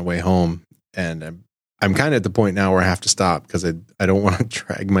faster on the way home, and I'm kind of at the point now where I have to stop because I don't want to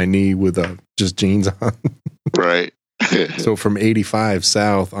drag my knee with just jeans on. Right. So from 85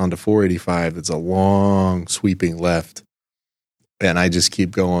 south onto 485, it's a long sweeping left. And I just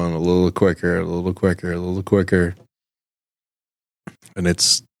keep going a little quicker, a little quicker, a little quicker. And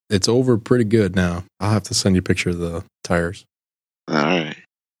it's over pretty good now. I'll have to send you a picture of the tires. All right.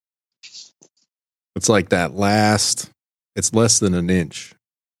 It's like that it's less than an inch.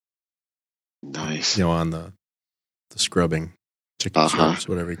 Nice. You know, on the scrubbing, chicken scrubs,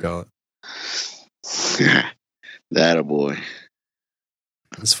 whatever you call it. Yeah. That a boy.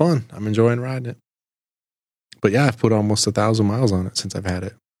 It's fun. I'm enjoying riding it. But yeah, I've put almost 1,000 miles on it since I've had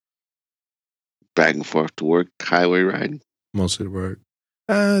it. Back and forth to work, highway riding? Mostly to work.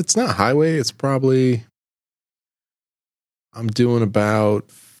 It's not highway. It's probably, I'm doing about,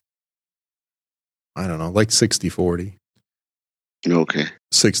 I don't know, like 60-40. Okay.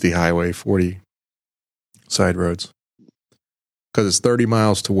 60 highway, 40 side roads. Because it's 30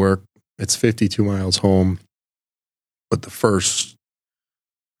 miles to work. It's 52 miles home. But the first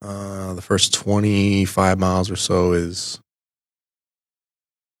 25 miles or so is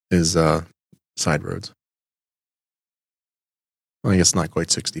side roads. I guess not quite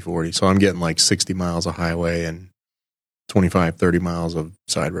 60-40. So I'm getting like 60 miles of highway and 25, 30 miles of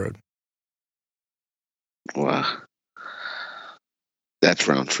side road. Wow. That's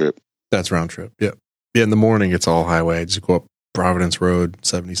round trip. That's round trip. Yep. Yeah. In the morning, it's all highway. I just go up Providence Road,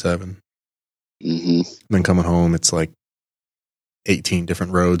 77. Mm-hmm. Then coming home, it's like 18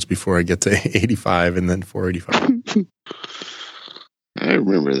 different roads before I get to 85 and then 485. I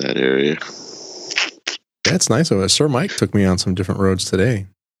remember that area. Yeah, it's nice. Sir Mike took me on some different roads today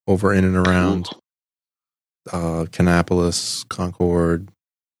over in and around Kannapolis, Concord,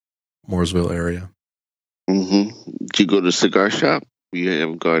 Mooresville area. Mm-hmm. Did you go to the cigar shop? You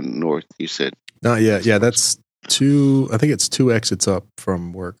haven't gone north, you said. Not yet. Yeah, that's I think it's 2 exits up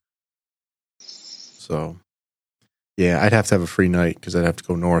from work. So, yeah, I'd have to have a free night because I'd have to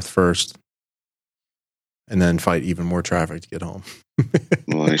go north first and then fight even more traffic to get home.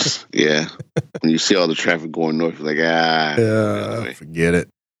 Nice. Yeah. When you see all the traffic going north, you're like, yeah, forget it.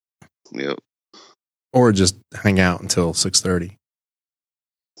 Yep. Or just hang out until 6:30.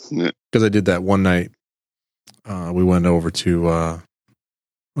 Yeah. Because I did that one night. We went over to, what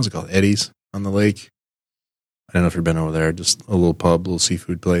was it called? Eddie's on the lake. I don't know if you've been over there, just a little pub, little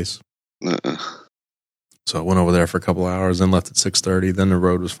seafood place. Uh-uh. So I went over there for a couple hours, then left at 6:30. Then the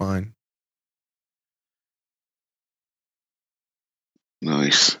road was fine.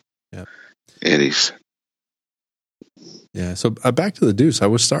 Nice. Yeah. Eddie's. Yeah. So back to the Deuce. I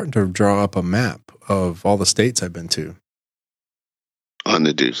was starting to draw up a map of all the states I've been to. On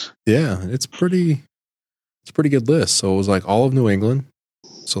the Deuce. Yeah, it's a pretty good list. So it was like all of New England.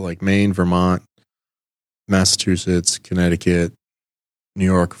 So like Maine, Vermont, Massachusetts, Connecticut, New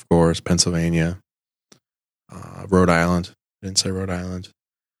York, of course, Pennsylvania, Rhode Island. I didn't say Rhode Island.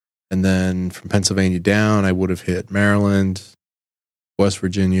 And then from Pennsylvania down, I would have hit Maryland, West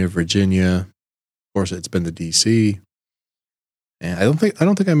Virginia, Virginia. Of course, it's been to DC. And I don't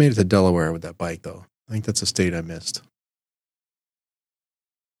think I made it to Delaware with that bike though. I think that's a state I missed.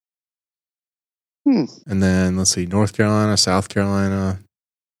 And then let's see, North Carolina, South Carolina,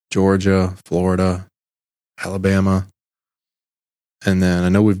 Georgia, Florida, Alabama. And then I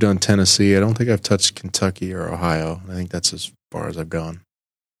know we've done Tennessee. I don't think I've touched Kentucky or Ohio. I think that's as far as I've gone.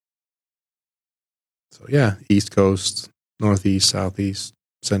 So yeah, East Coast, Northeast, Southeast,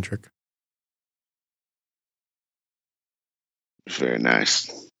 centric. Very nice.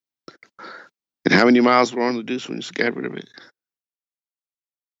 And how many miles were on the Deuce when you got rid of it?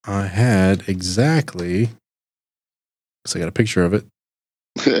 I had exactly, so I got a picture of it,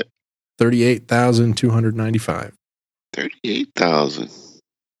 38,295. 38,000.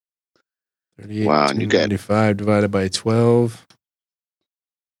 38, wow, and you got 95 divided by 12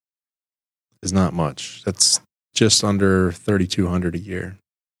 is not much. That's just under 3,200 a year.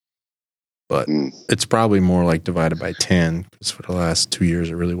 But it's probably more like divided by 10 because for the last 2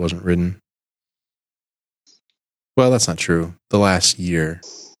 years it really wasn't ridden. Well, that's not true. The last year,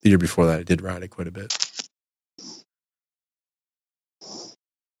 the year before that, I did ride it quite a bit.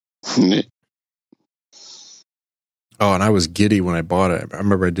 Oh, and I was giddy when I bought it. I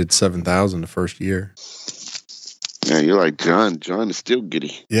remember I did 7,000 the first year. Yeah, you're like John. John is still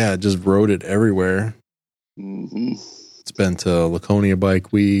giddy. Yeah, I just rode it everywhere. Mm-hmm. It's been to Laconia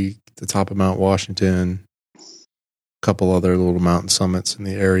Bike Week, the top of Mount Washington, a couple other little mountain summits in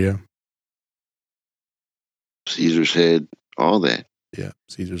the area. Caesar's Head, all that. Yeah,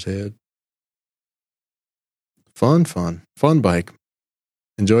 Caesar's Head. Fun bike.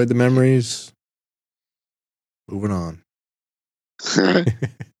 Enjoyed the memories. Moving on.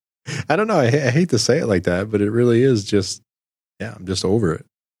 I don't know. I hate to say it like that, but it really is just, yeah, I'm just over it.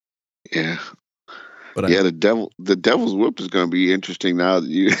 Yeah. But yeah, the Devil's Whip is going to be interesting now that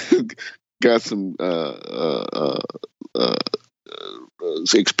you got some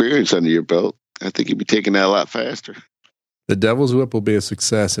experience under your belt. I think you'll be taking that a lot faster. The Devil's Whip will be a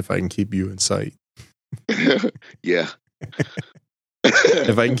success if I can keep you in sight. Yeah.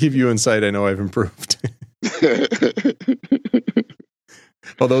 If I can keep you in sight, I know I've improved.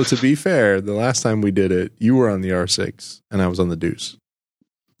 Although, to be fair, the last time we did it, you were on the R6 and I was on the Deuce.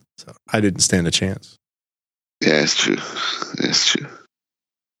 So I didn't stand a chance. Yeah, that's true. That's true.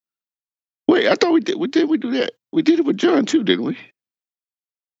 Wait, I thought we do that. We did it with John too, didn't we?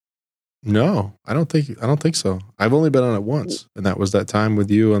 No, I don't think so. I've only been on it once, and that was that time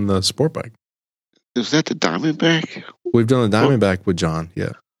with you on the sport bike. Is that the Diamondback? We've done the Diamondback with John,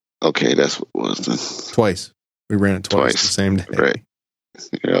 yeah. Okay, that's what it was then. Twice. We ran it twice the same day. Right.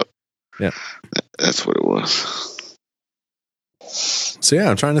 Yep. Yeah. That's what it was. So yeah,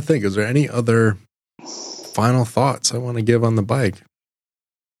 I'm trying to think. Is there any other final thoughts I want to give on the bike?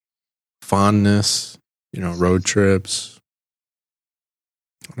 Fondness, road trips.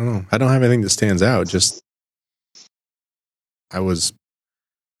 I don't know. I don't have anything that stands out. Just, I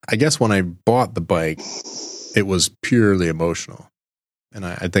guess when I bought the bike, it was purely emotional. And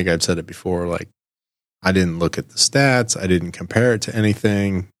I think I've said it before, like, I didn't look at the stats. I didn't compare it to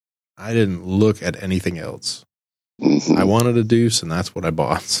anything. I didn't look at anything else. Mm-hmm. I wanted a Deuce, and that's what I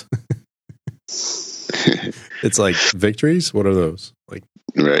bought. It's like victories. What are those? Like,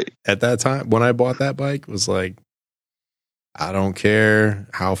 right. At that time, when I bought that bike, was like, I don't care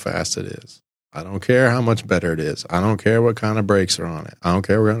how fast it is. I don't care how much better it is. I don't care what kind of brakes are on it. I don't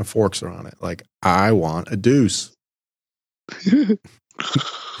care what kind of forks are on it. Like, I want a Deuce.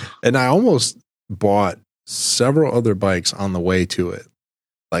 And I almost bought several other bikes on the way to it.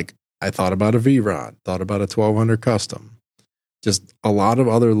 Like, I thought about a V-Rod, thought about a 1200 Custom, just a lot of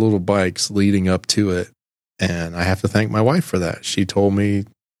other little bikes leading up to it. And I have to thank my wife for that. She told me,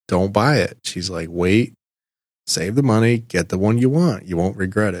 don't buy it. She's like, wait, save the money, get the one you want. You won't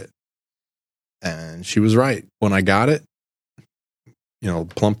regret it. And she was right. When I got it,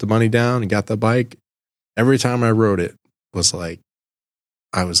 plumped the money down and got the bike, every time I rode it was like,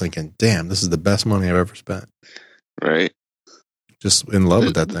 I was thinking, damn, this is the best money I've ever spent. Right. Just in love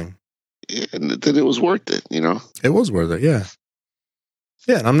with that thing. Yeah, and then it was worth it, you know? It was worth it, yeah.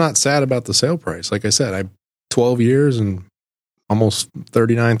 Yeah, and I'm not sad about the sale price. Like I said, 12 years and almost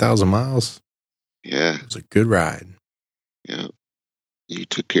 39,000 miles. Yeah. It was a good ride. Yeah. You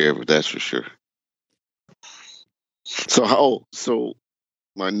took care of it, that's for sure. So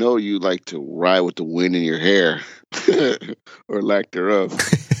I know you like to ride with the wind in your hair or lack thereof.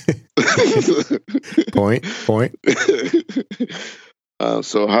 Point.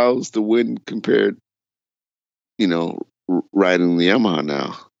 So how's the wind compared, riding the Yamaha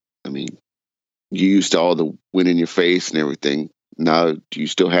now? I mean, you used to all the wind in your face and everything. Now, do you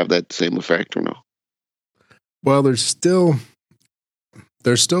still have that same effect or no? Well, there's still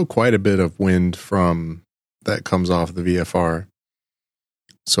quite a bit of wind from that comes off the VFR.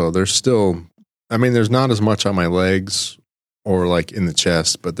 So there's not as much on my legs or like in the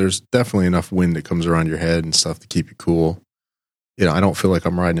chest, but there's definitely enough wind that comes around your head and stuff to keep you cool. I don't feel like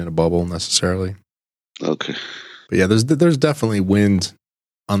I'm riding in a bubble necessarily. Okay. But yeah, there's definitely wind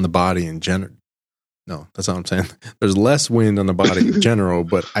on the body in general. No, that's not what I'm saying. There's less wind on the body in general,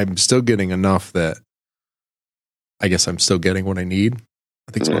 but I'm still getting enough that I guess I'm still getting what I need.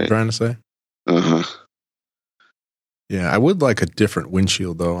 I think that's what I'm trying to say. Uh-huh. Yeah, I would like a different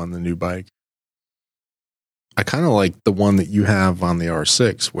windshield though on the new bike. I kind of like the one that you have on the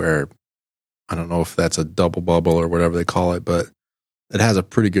R6 where I don't know if that's a double bubble or whatever they call it, but it has a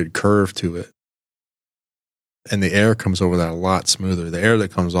pretty good curve to it. And the air comes over that a lot smoother. The air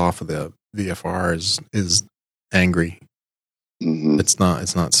that comes off of the VFR is angry. Mm-hmm. It's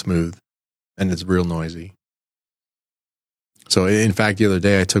not smooth, and it's real noisy. So in fact, the other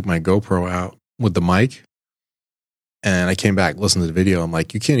day I took my GoPro out with the mic, and I came back, listened to the video. I'm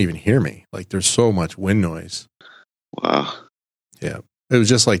like, you can't even hear me. Like, there's so much wind noise. Wow. Yeah, it was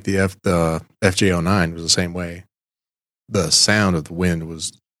just like the FJ09 was the same way. The sound of the wind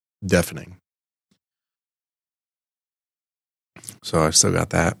was deafening. So I've still got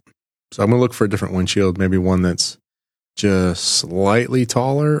that. So I'm going to look for a different windshield, maybe one that's just slightly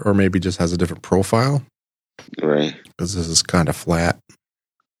taller or maybe just has a different profile. Right. Because this is kind of flat.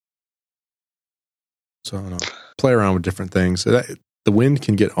 So I don't know. Play around with different things. The wind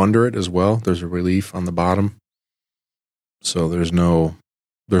can get under it as well. There's a relief on the bottom. So there's no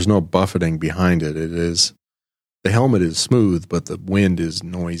buffeting behind it. The helmet is smooth, but the wind is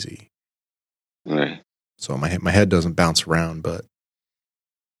noisy. Right. So my head doesn't bounce around, but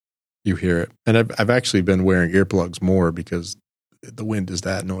you hear it. And I've actually been wearing earplugs more because the wind is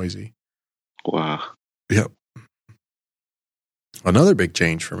that noisy. Wow. Yep. Another big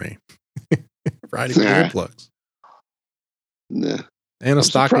change for me. Riding with earplugs. Yeah. And a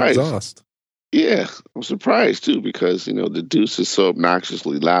stock exhaust. Yeah. I'm surprised too because, the Deuce is so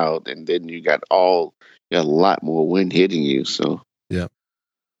obnoxiously loud and then you got a lot more wind hitting you. So, yeah.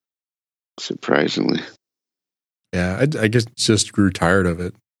 Surprisingly. Yeah. I just grew tired of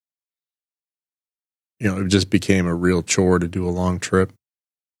it. It just became a real chore to do a long trip.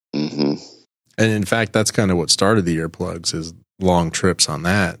 Mm-hmm. And in fact, that's kind of what started the earplugs is long trips on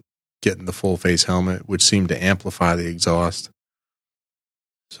that, getting the full face helmet, which seemed to amplify the exhaust.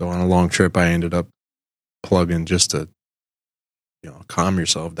 So on a long trip, I ended up plugging just to, calm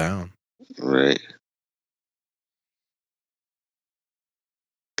yourself down. Right.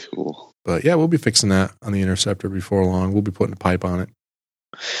 Cool. But yeah, we'll be fixing that on the Interceptor before long. We'll be putting a pipe on it.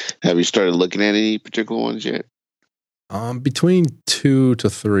 Have you started looking at any particular ones yet? Between 2 to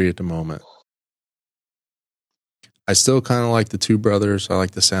 3 at the moment. I still kind of like the Two Brothers. I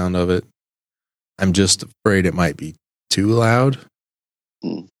like the sound of it. I'm just afraid it might be too loud.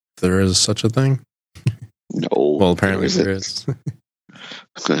 If there is such a thing. No. Well, apparently there is.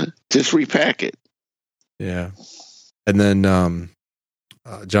 Just repack it. Yeah. And then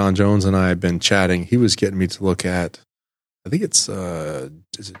John Jones and I have been chatting. He was getting me to look at, I think it's,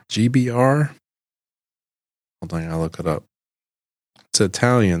 is it GBR? Hold on, I'll look it up. It's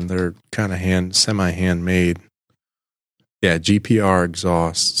Italian. They're kind of semi-handmade. Yeah, GPR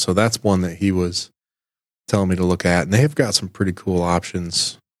exhaust. So that's one that he was telling me to look at. And they have got some pretty cool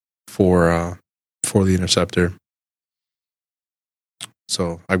options for the Interceptor.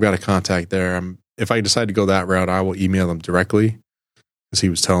 So I've got a contact there. If I decide to go that route, I will email them directly. Because he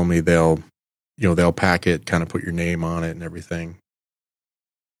was telling me they'll pack it, kind of put your name on it and everything.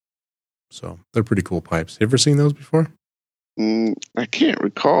 So they're pretty cool pipes. You ever seen those before? I can't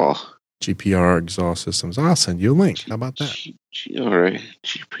recall. GPR exhaust systems. I'll send you a link. How about that? All right.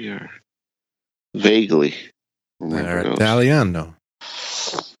 GPR. Vaguely. They're Italiano.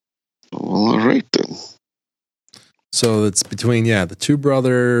 Well, all right then. So it's between, the Two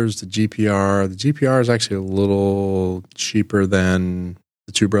Brothers, the GPR. The GPR is actually a little cheaper than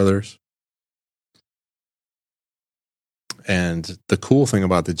the Two Brothers. And the cool thing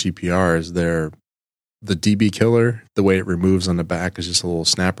about the GPR is the DB killer, the way it removes on the back is just a little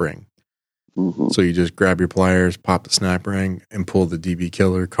snap ring. Mm-hmm. So you just grab your pliers, pop the snap ring, and pull the DB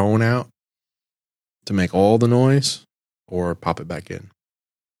killer cone out to make all the noise, or pop it back in.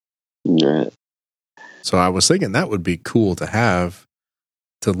 Right. So I was thinking that would be cool to have,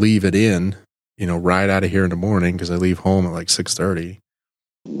 to leave it in, right out of here in the morning, because I leave home at like 6:30.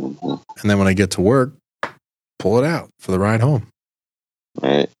 Mm-hmm. And then when I get to work, pull it out for the ride home.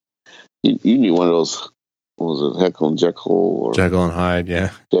 Right. You need one of those, what was it, Heckle and Jekyll? Or Jekyll and Hyde,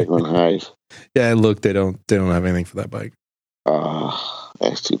 yeah. Jekyll and Hyde. Yeah, look, they don't have anything for that bike.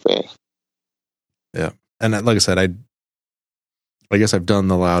 That's too bad. Yeah. And like I said, I guess I've done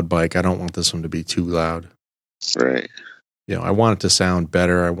the loud bike. I don't want this one to be too loud. Right. I want it to sound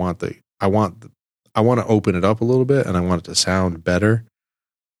better. I want to open it up a little bit, and I want it to sound better.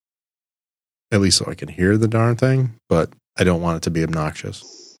 At least so I can hear the darn thing, but I don't want it to be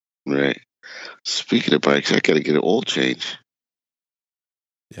obnoxious. Right. Speaking of bikes, I got to get an oil change.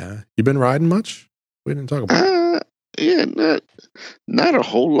 Yeah. You been riding much? We didn't talk about it. Yeah, not a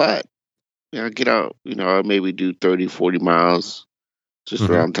whole lot. I get out, I maybe do 30, 40 miles just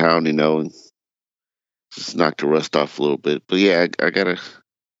around town, and just knock the rust off a little bit. But yeah, I got to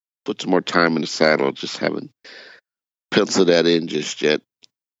put some more time in the saddle. Just haven't penciled that in just yet.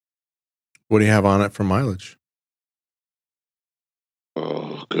 What do you have on it for mileage?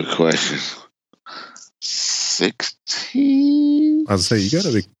 Oh, good question. 16? I was say, you got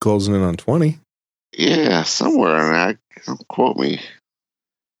to be closing in on 20. Yeah, somewhere on that. Don't quote me.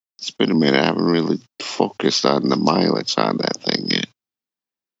 It's been a minute. I haven't really focused on the mileage on that thing yet.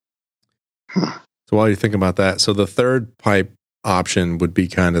 Huh. So while you think about that, so the third pipe option would be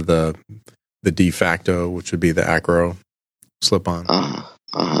kind of the de facto, which would be the Acro slip-on.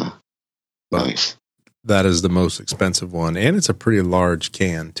 Nice. That is the most expensive one, and it's a pretty large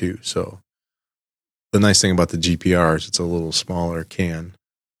can too. So the nice thing about the GPR is it's a little smaller can.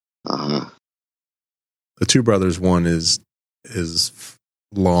 The Two Brothers one is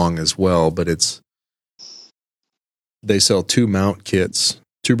long as well, but they sell two mount kits.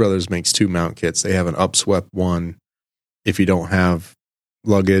 Two Brothers makes two mount kits. They have an upswept one if you don't have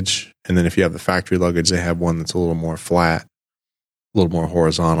luggage, and then if you have the factory luggage, they have one that's a little more flat, a little more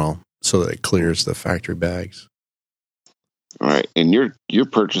horizontal, so that it clears the factory bags. All right, and you're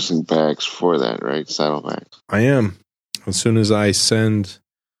purchasing bags for that, right? Saddle bags. I am. As soon as I take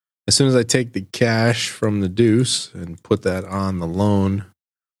the cash from the Deuce and put that on the loan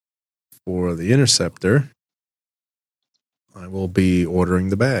for the Interceptor, I will be ordering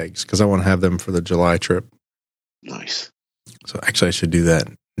the bags because I want to have them for the July trip. Nice. So actually, I should do that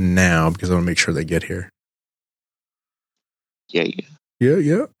now because I want to make sure they get here. Yeah.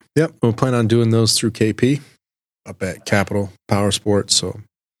 Yep. We'll plan on doing those through KP up at Capital Power Sports. So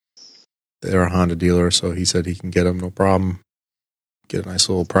they're a Honda dealer, so he said he can get them, no problem. Get a nice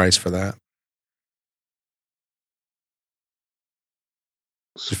little price for that.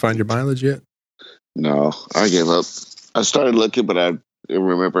 Did you find your mileage yet? No, I gave up. I started looking, but I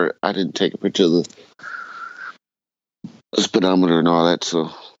remember I didn't take a picture of the speedometer and all that, so,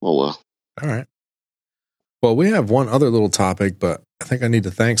 oh well. All right. Well, we have one other little topic, but I think I need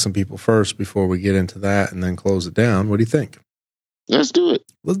to thank some people first before we get into that and then close it down. What do you think? Let's do it.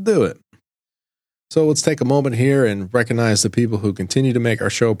 Let's do it. So let's take a moment here and recognize the people who continue to make our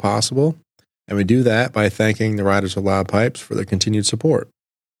show possible. And we do that by thanking the Riders of Loud Pipes for their continued support.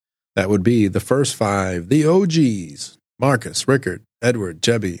 That would be the first five, the OGs, Marcus, Rickard, Edward,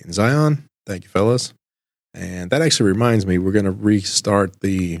 Jebby, and Zion. Thank you, fellas. And that actually reminds me, we're going to restart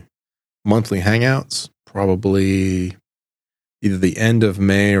the monthly Hangouts, probably either the end of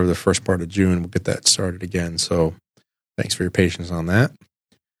May or the first part of June. We'll get that started again. So thanks for your patience on that.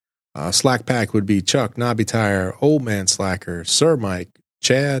 Slack Pack would be Chuck, Nobby Tire, Old Man Slacker, Sir Mike,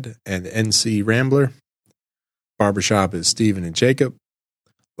 Chad, and NC Rambler. Barbershop is Steven and Jacob.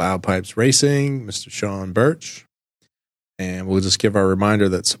 Loud Pipes Racing, Mr. Sean Birch. And we'll just give our reminder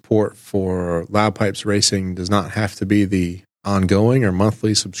that support for Loud Pipes Racing does not have to be the ongoing or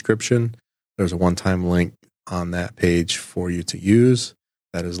monthly subscription. There's a one-time link on that page for you to use.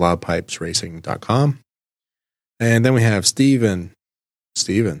 That is loudpipesracing.com. And then we have Steven.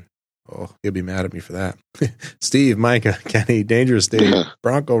 Oh, he'll be mad at me for that. Steve, Micah, Kenny, Dangerous Dave,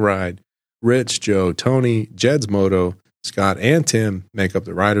 Bronco Ride, Rich, Joe, Tony, Jed's Moto, Scott, and Tim make up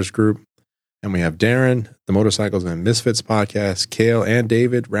the Riders Group. And we have Darren, the Motorcycles and Misfits podcast, Kale, and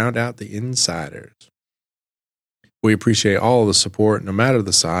David round out the Insiders. We appreciate all of the support, no matter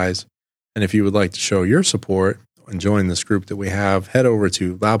the size. And if you would like to show your support and join this group that we have, head over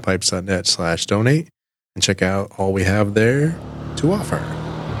to loudpipes.net/donate and check out all we have there to offer.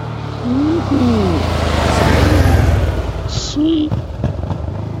 Mm-hmm. Sweet.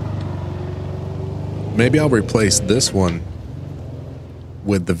 Maybe I'll replace this one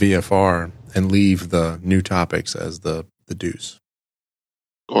with the VFR and leave the new topics as the Deuce.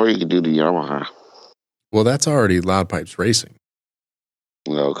 Or you could do the Yamaha. Well, that's already Loud Pipes Racing.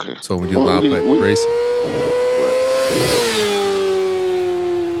 Okay. So we do Loud Pipes Racing.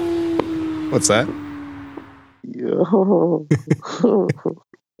 What's that? Yo.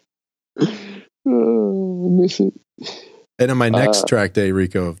 Miss it. And in my next track day,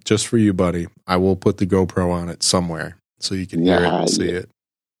 Rico, just for you, buddy, I will put the GoPro on it somewhere so you can hear it and see it.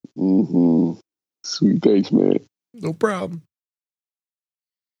 Mm-hmm. Sweet, thanks, man. No problem.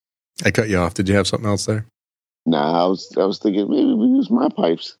 I cut you off. Did you have something else there? Nah, I was thinking maybe we use my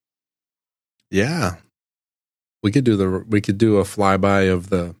pipes. Yeah, we could do a flyby of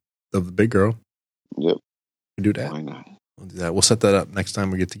the big girl. Yep, we do that. Why not? We'll do that. We'll set that up next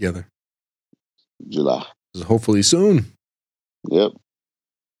time we get together. July. Hopefully soon. Yep.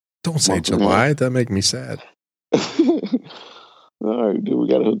 Don't say July. That make me sad. All right, dude. We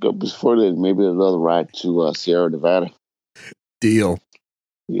got to hook up before then. Maybe another ride to Sierra Nevada. Deal.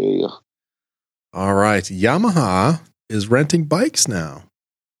 Yeah. All right. Yamaha is renting bikes now.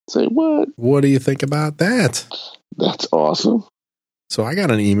 Say what? What do you think about that? That's awesome. So I got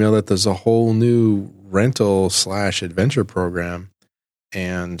an email that there's a whole new rental/adventure program.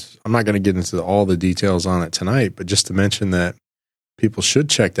 And I'm not going to get into all the details on it tonight, but just to mention that people should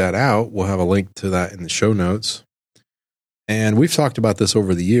check that out. We'll have a link to that in the show notes. And we've talked about this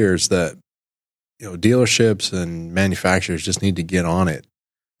over the years that, dealerships and manufacturers just need to get on it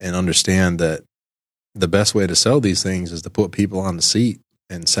and understand that the best way to sell these things is to put people on the seat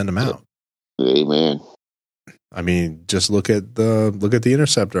and send them out. Amen. I mean, just look at the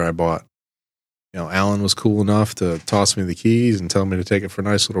Interceptor I bought. Alan was cool enough to toss me the keys and tell me to take it for a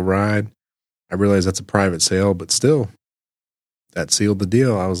nice little ride. I realize that's a private sale, but still, that sealed the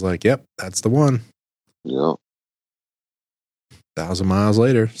deal. I was like, yep, that's the one. Yep. 1,000 miles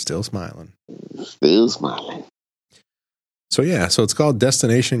later, still smiling. Still smiling. So it's called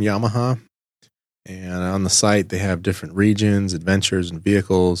Destination Yamaha. And on the site, they have different regions, adventures, and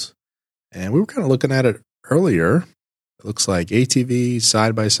vehicles. And we were kind of looking at it earlier. It looks like ATVs,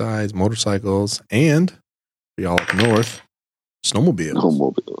 side-by-sides, motorcycles, and, for y'all up north, snowmobiles.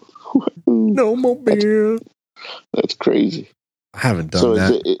 Snowmobile. That's crazy. I haven't done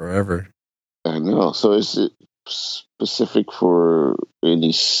that forever. I know. So is it specific for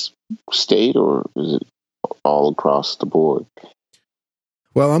any state, or is it all across the board?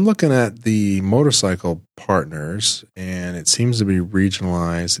 Well, I'm looking at the motorcycle partners, and it seems to be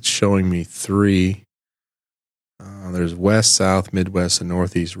regionalized. It's showing me 3. There's West, South, Midwest, and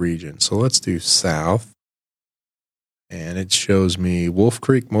Northeast region. So let's do South. And it shows me Wolf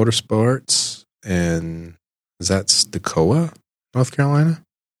Creek Motorsports, and that's Toccoa, North Carolina.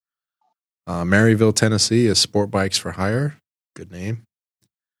 Maryville, Tennessee is Sport Bikes for Hire. Good name.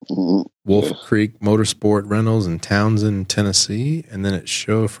 Mm-hmm. Wolf Creek Motorsport Rentals in Townsend, Tennessee. And then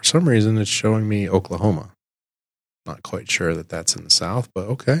for some reason, it's showing me Oklahoma. Not quite sure that that's in the South, but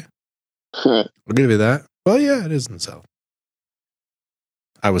okay. I'll give you that. Well, yeah, it is in the South.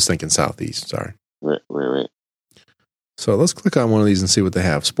 I was thinking Southeast, sorry. Right. So let's click on one of these and see what they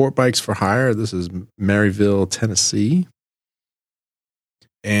have. Sport Bikes for Hire. This is Maryville, Tennessee.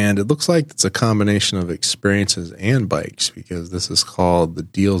 And it looks like it's a combination of experiences and bikes, because this is called the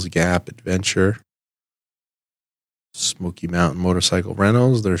Deals Gap Adventure. Smoky Mountain Motorcycle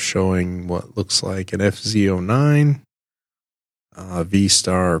Rentals. They're showing what looks like an FZ09,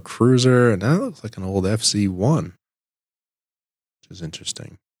 V-Star Cruiser, and that looks like an old FZ1, which is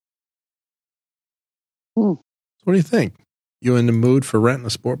interesting. What do you think? You in the mood for renting a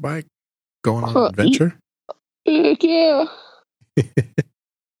sport bike? Going on an adventure? Yeah.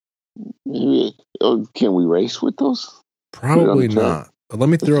 Maybe, can we race with those? Probably not. But let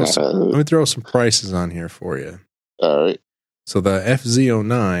me throw some prices on here for you. All right. So the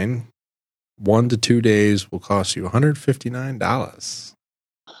FZ09, 1 to 2 days will cost you $159.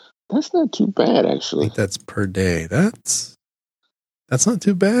 That's not too bad, actually. I think that's per day. That's not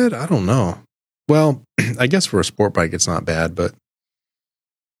too bad. I don't know. Well, I guess for a sport bike, it's not bad, but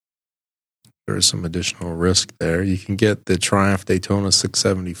there is some additional risk there. You can get the Triumph Daytona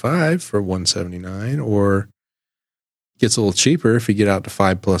 675 for $179, or it gets a little cheaper if you get out to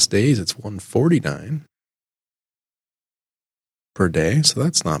 5+ days. It's $149 per day, so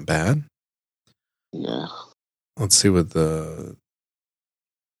that's not bad. Yeah. let's see what the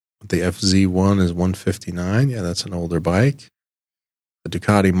FZ1 is 159. Yeah, that's an older bike. The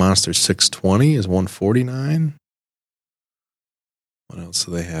Ducati Monster 620 is 149. What else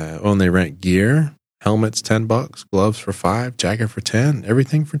do they have? Oh, and they rent gear. Helmets $10, gloves for $5, jacket for $10,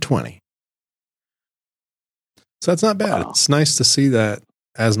 everything for $20. So that's not bad. Wow. It's nice to see that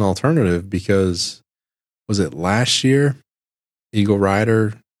as an alternative because was it last year Eagle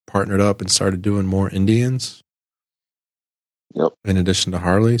Rider partnered up and started doing more Indians? Yep. In addition to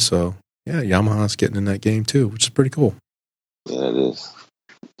Harley. So yeah, Yamaha's getting in that game too, which is pretty cool. Yeah, it is.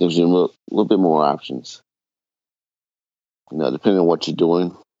 Gives you a little bit more options. Depending on what you're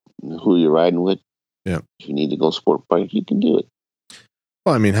doing, who you're riding with. Yeah. If you need to go sport bike, you can do it.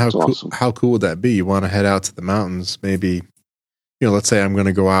 Well, I mean, Awesome. how cool would that be? You want to head out to the mountains, maybe, let's say I'm going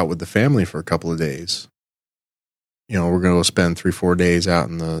to go out with the family for a couple of days. We're going to go spend 3-4 days out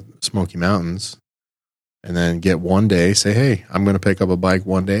in the Smoky Mountains and then get one day, say, hey, I'm going to pick up a bike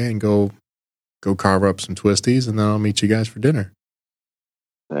one day and go carve up some twisties and then I'll meet you guys for dinner.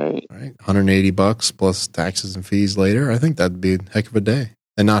 Right. $180 plus taxes and fees later. I think that'd be a heck of a day.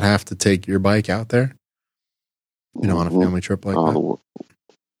 And not have to take your bike out there, on a family trip like that.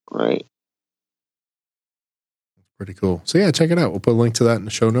 Right. Pretty cool. So yeah, check it out. We'll put a link to that in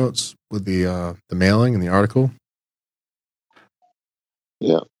the show notes with the mailing and the article.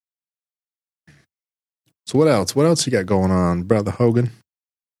 Yeah. So what else? What else you got going on, Brother Hogan?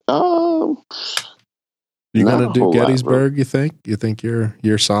 You gonna do Gettysburg? You think? You think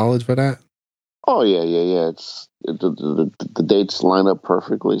you're solid for that? Oh yeah. It's the dates line up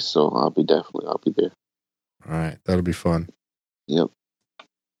perfectly, so I'll be there. All right, that'll be fun. Yep.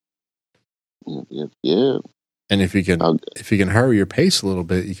 And if you can hurry your pace a little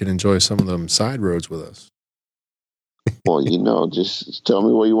bit, you can enjoy some of them side roads with us. Well, just tell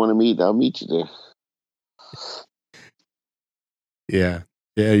me where you want to meet. I'll meet you there. Yeah,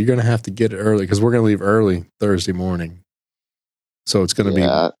 you're gonna have to get it early because we're gonna leave early Thursday morning. So it's gonna be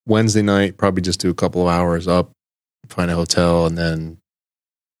Wednesday night. Probably just do a couple of hours up, find a hotel, and then,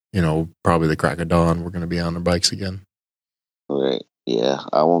 probably the crack of dawn, we're gonna be on our bikes again. All right. Yeah,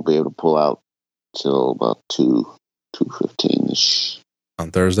 I won't be able to pull out till about 2:15ish on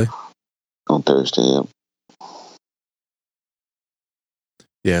Thursday. On Thursday, yeah.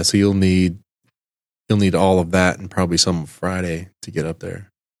 Yeah, so you'll need all of that and probably some Friday to get up there.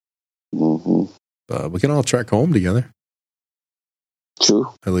 Mm-hmm. But we can all trek home together.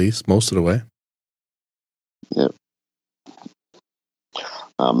 True. At least most of the way. Yep.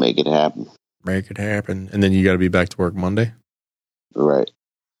 I'll make it happen. And then you got to be back to work Monday. Right.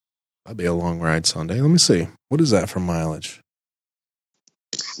 That'll be a long ride Sunday. Let me see. What is that for mileage?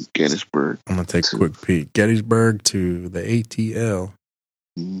 Gettysburg. I'm going to take a quick peek. Gettysburg to the ATL.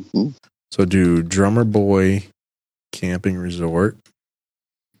 Mm-hmm. So do Drummer Boy Camping Resort.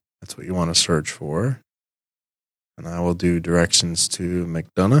 That's what you want to search for. And I will do directions to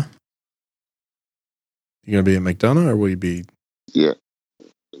McDonough. You going to be at McDonough or will you be? Yeah.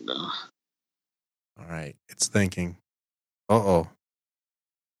 No. All right. It's thinking.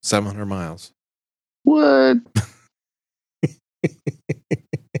 700 miles. What?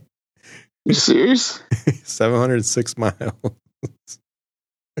 You serious? 706 miles.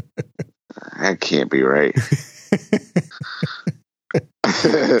 That can't be right.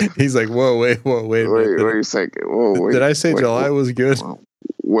 He's like, whoa, wait a second. Whoa, wait. Did I say July was good?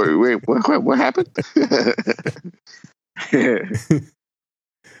 Wait, what happened?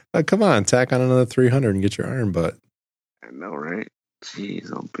 Come on, tack on another 300 and get your iron butt. I know, right?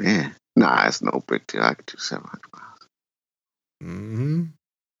 Jeez, oh man. Nah, it's no big deal. I can do 700 miles. Mm-hmm.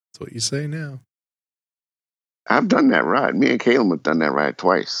 That's what you say now. I've done that ride. Me and Caleb have done that ride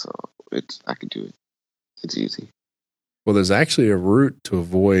twice, so I can do it. It's easy. Well, there's actually a route to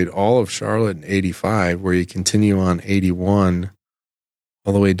avoid all of Charlotte and 85 where you continue on 81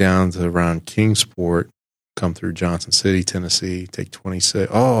 all the way down to around Kingsport, come through Johnson City, Tennessee, take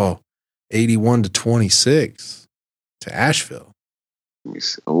 26. 81 to 26 to Asheville. Let me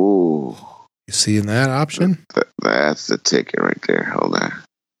see. Oh. You seeing that option? That's the ticket right there. Hold on.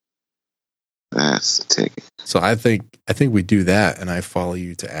 That's the ticket. So I think we do that and I follow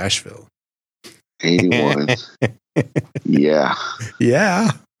you to Asheville. 81. Yeah.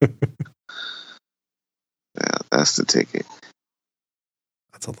 Yeah. Yeah, that's the ticket.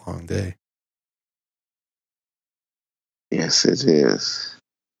 That's a long day. Yes, it is.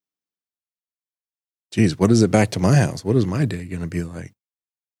 Geez, what is it back to my house? What is my day going to be like?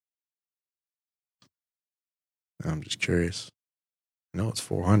 I'm just curious. No, it's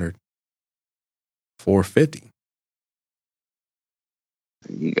 400. 450.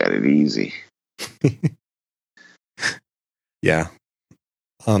 You got it easy. Yeah.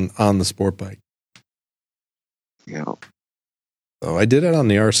 On the sport bike. Yeah. So I did it on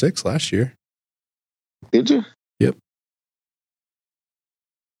the R6 last year. Did you? Yep.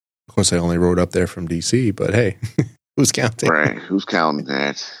 Of course, I only rode up there from DC, but hey, who's counting? Right. Who's counting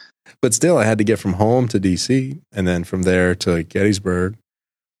that? But still, I had to get from home to DC and then from there to Gettysburg.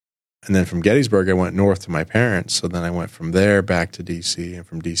 And then from Gettysburg, I went north to my parents. So then I went from there back to DC and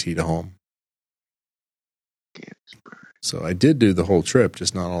from DC to home. Gettysburg. So I did do the whole trip,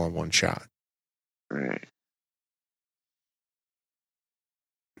 just not all in one shot. Right.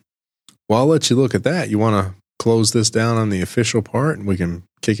 Well, I'll let you look at that. You want to close this down on the official part and we can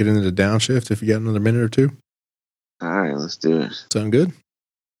kick it into the downshift if you got another minute or two? All right, let's do it. Sound good?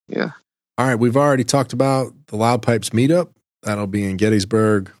 Yeah. All right, we've already talked about the Loud Pipes meetup. That'll be in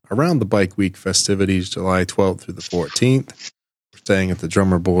Gettysburg around the Bike Week festivities, July 12th through the 14th. We're staying at the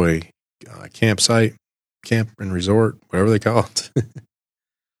Drummer Boy campsite, camp and resort, whatever they call it.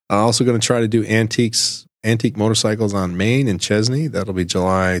 I'm also going to try to do antique motorcycles on Main in Chesney. That'll be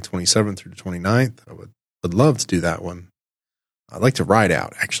July 27th through the 29th. I would love to do that one. I'd like to ride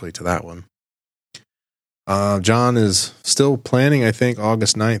out, actually, to that one. John is still planning, I think,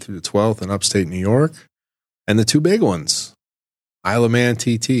 August 9th through the 12th in upstate New York. And the two big ones, Isle of Man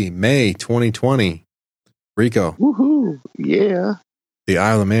TT, May 2020. Rico. Woohoo. Yeah. The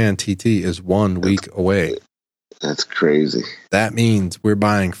Isle of Man TT is 1 week away. That's crazy. That means we're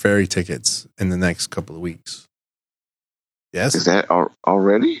buying ferry tickets in the next couple of weeks. Yes? Is that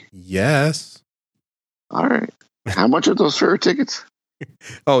already? Yes. All right. How much are those ferry tickets?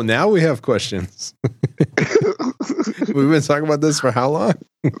 Oh, now we have questions. We've been talking about this for how long?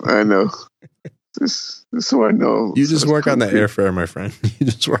 I know. This so I know. You just work on the airfare, my friend. You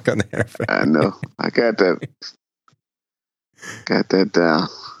just work on the airfare. I know. I got that. Got that down.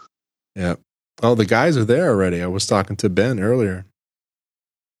 Yeah. Oh, the guys are there already. I was talking to Ben earlier.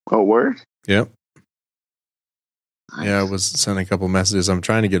 Oh, word? Yep. Nice. Yeah, I was sending a couple messages. I'm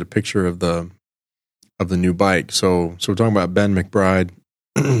trying to get a picture of the new bike. So we're talking about Ben McBride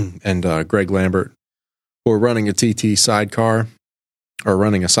and Greg Lambert, who are running a TT sidecar, or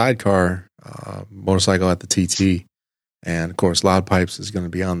running a sidecar motorcycle at the TT. And of course, Loud Pipes is going to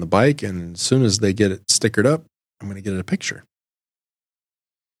be on the bike. And as soon as they get it stickered up, I'm going to get it a picture.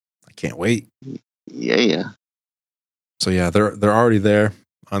 I can't wait. Yeah. So yeah, they're already there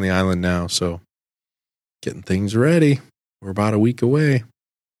on the island now. So getting things ready. We're about a week away.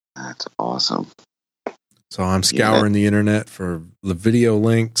 That's awesome. So I'm scouring the internet for the video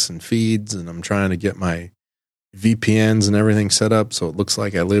links and feeds, and I'm trying to get my VPNs and everything set up so it looks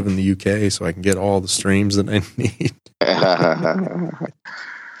like I live in the UK so I can get all the streams that I need.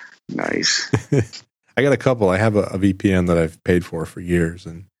 Nice. I got a couple. I have a VPN that I've paid for years,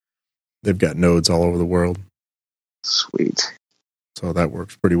 and they've got nodes all over the world. Sweet. So that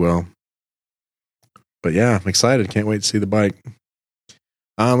works pretty well. But yeah, I'm excited. Can't wait to see the bike.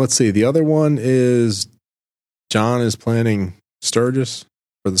 Let's see. The other one is John is planning Sturgis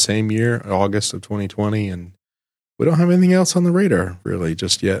for the same year, August of 2020, and we don't have anything else on the radar really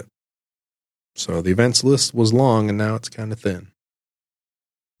just yet. So the events list was long, and now it's kind of thin.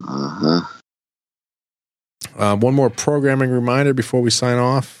 Uh-huh. One more programming reminder before we sign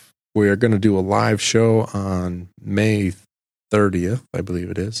off. We are going to do a live show on May 30th, I believe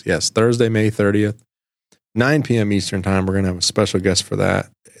it is. Yes, Thursday, May 30th, 9 p.m. Eastern Time. We're going to have a special guest for that.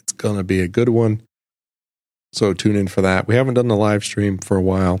 It's going to be a good one. So tune in for that. We haven't done the live stream for a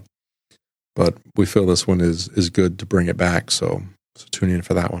while, but we feel this one is good to bring it back. So tune in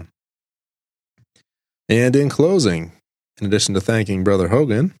for that one. And in closing, in addition to thanking Brother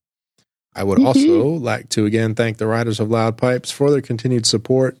Hogan, I would also like to again thank the riders of Loud Pipes for their continued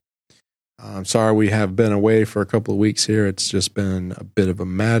support. I'm sorry we have been away for a couple of weeks here. It's just been a bit of a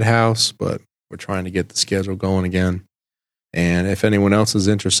madhouse, but we're trying to get the schedule going again. And if anyone else is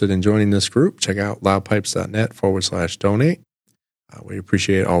interested in joining this group, check out loudpipes.net/donate. We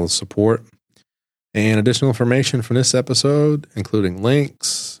appreciate all the support. And additional information from this episode, including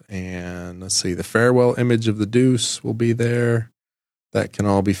links, and let's see, the farewell image of the Deuce will be there. That can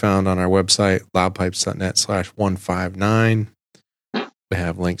all be found on our website, loudpipes.net/159. We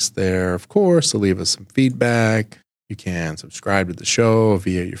have links there, of course, to leave us some feedback. You can subscribe to the show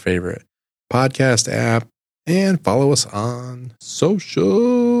via your favorite podcast app and follow us on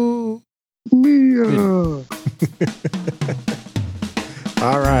social media.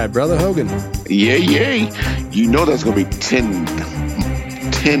 All right, Brother Hogan. Yay. You know that's going to be 10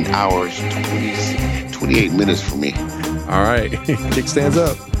 hours, 28 minutes for me. All right. Kickstands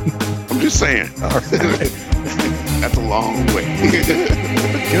up. I'm just saying. All right. That's a long way.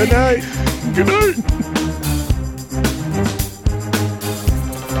 Good night. Good night.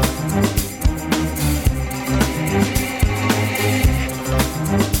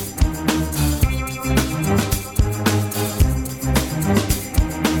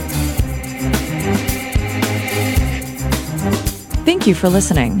 you for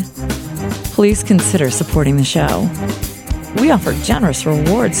listening. Please consider supporting the show. We offer generous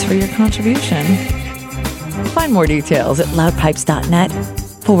rewards for your contribution. Find more details at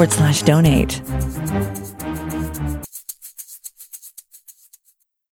loudpipes.net/donate.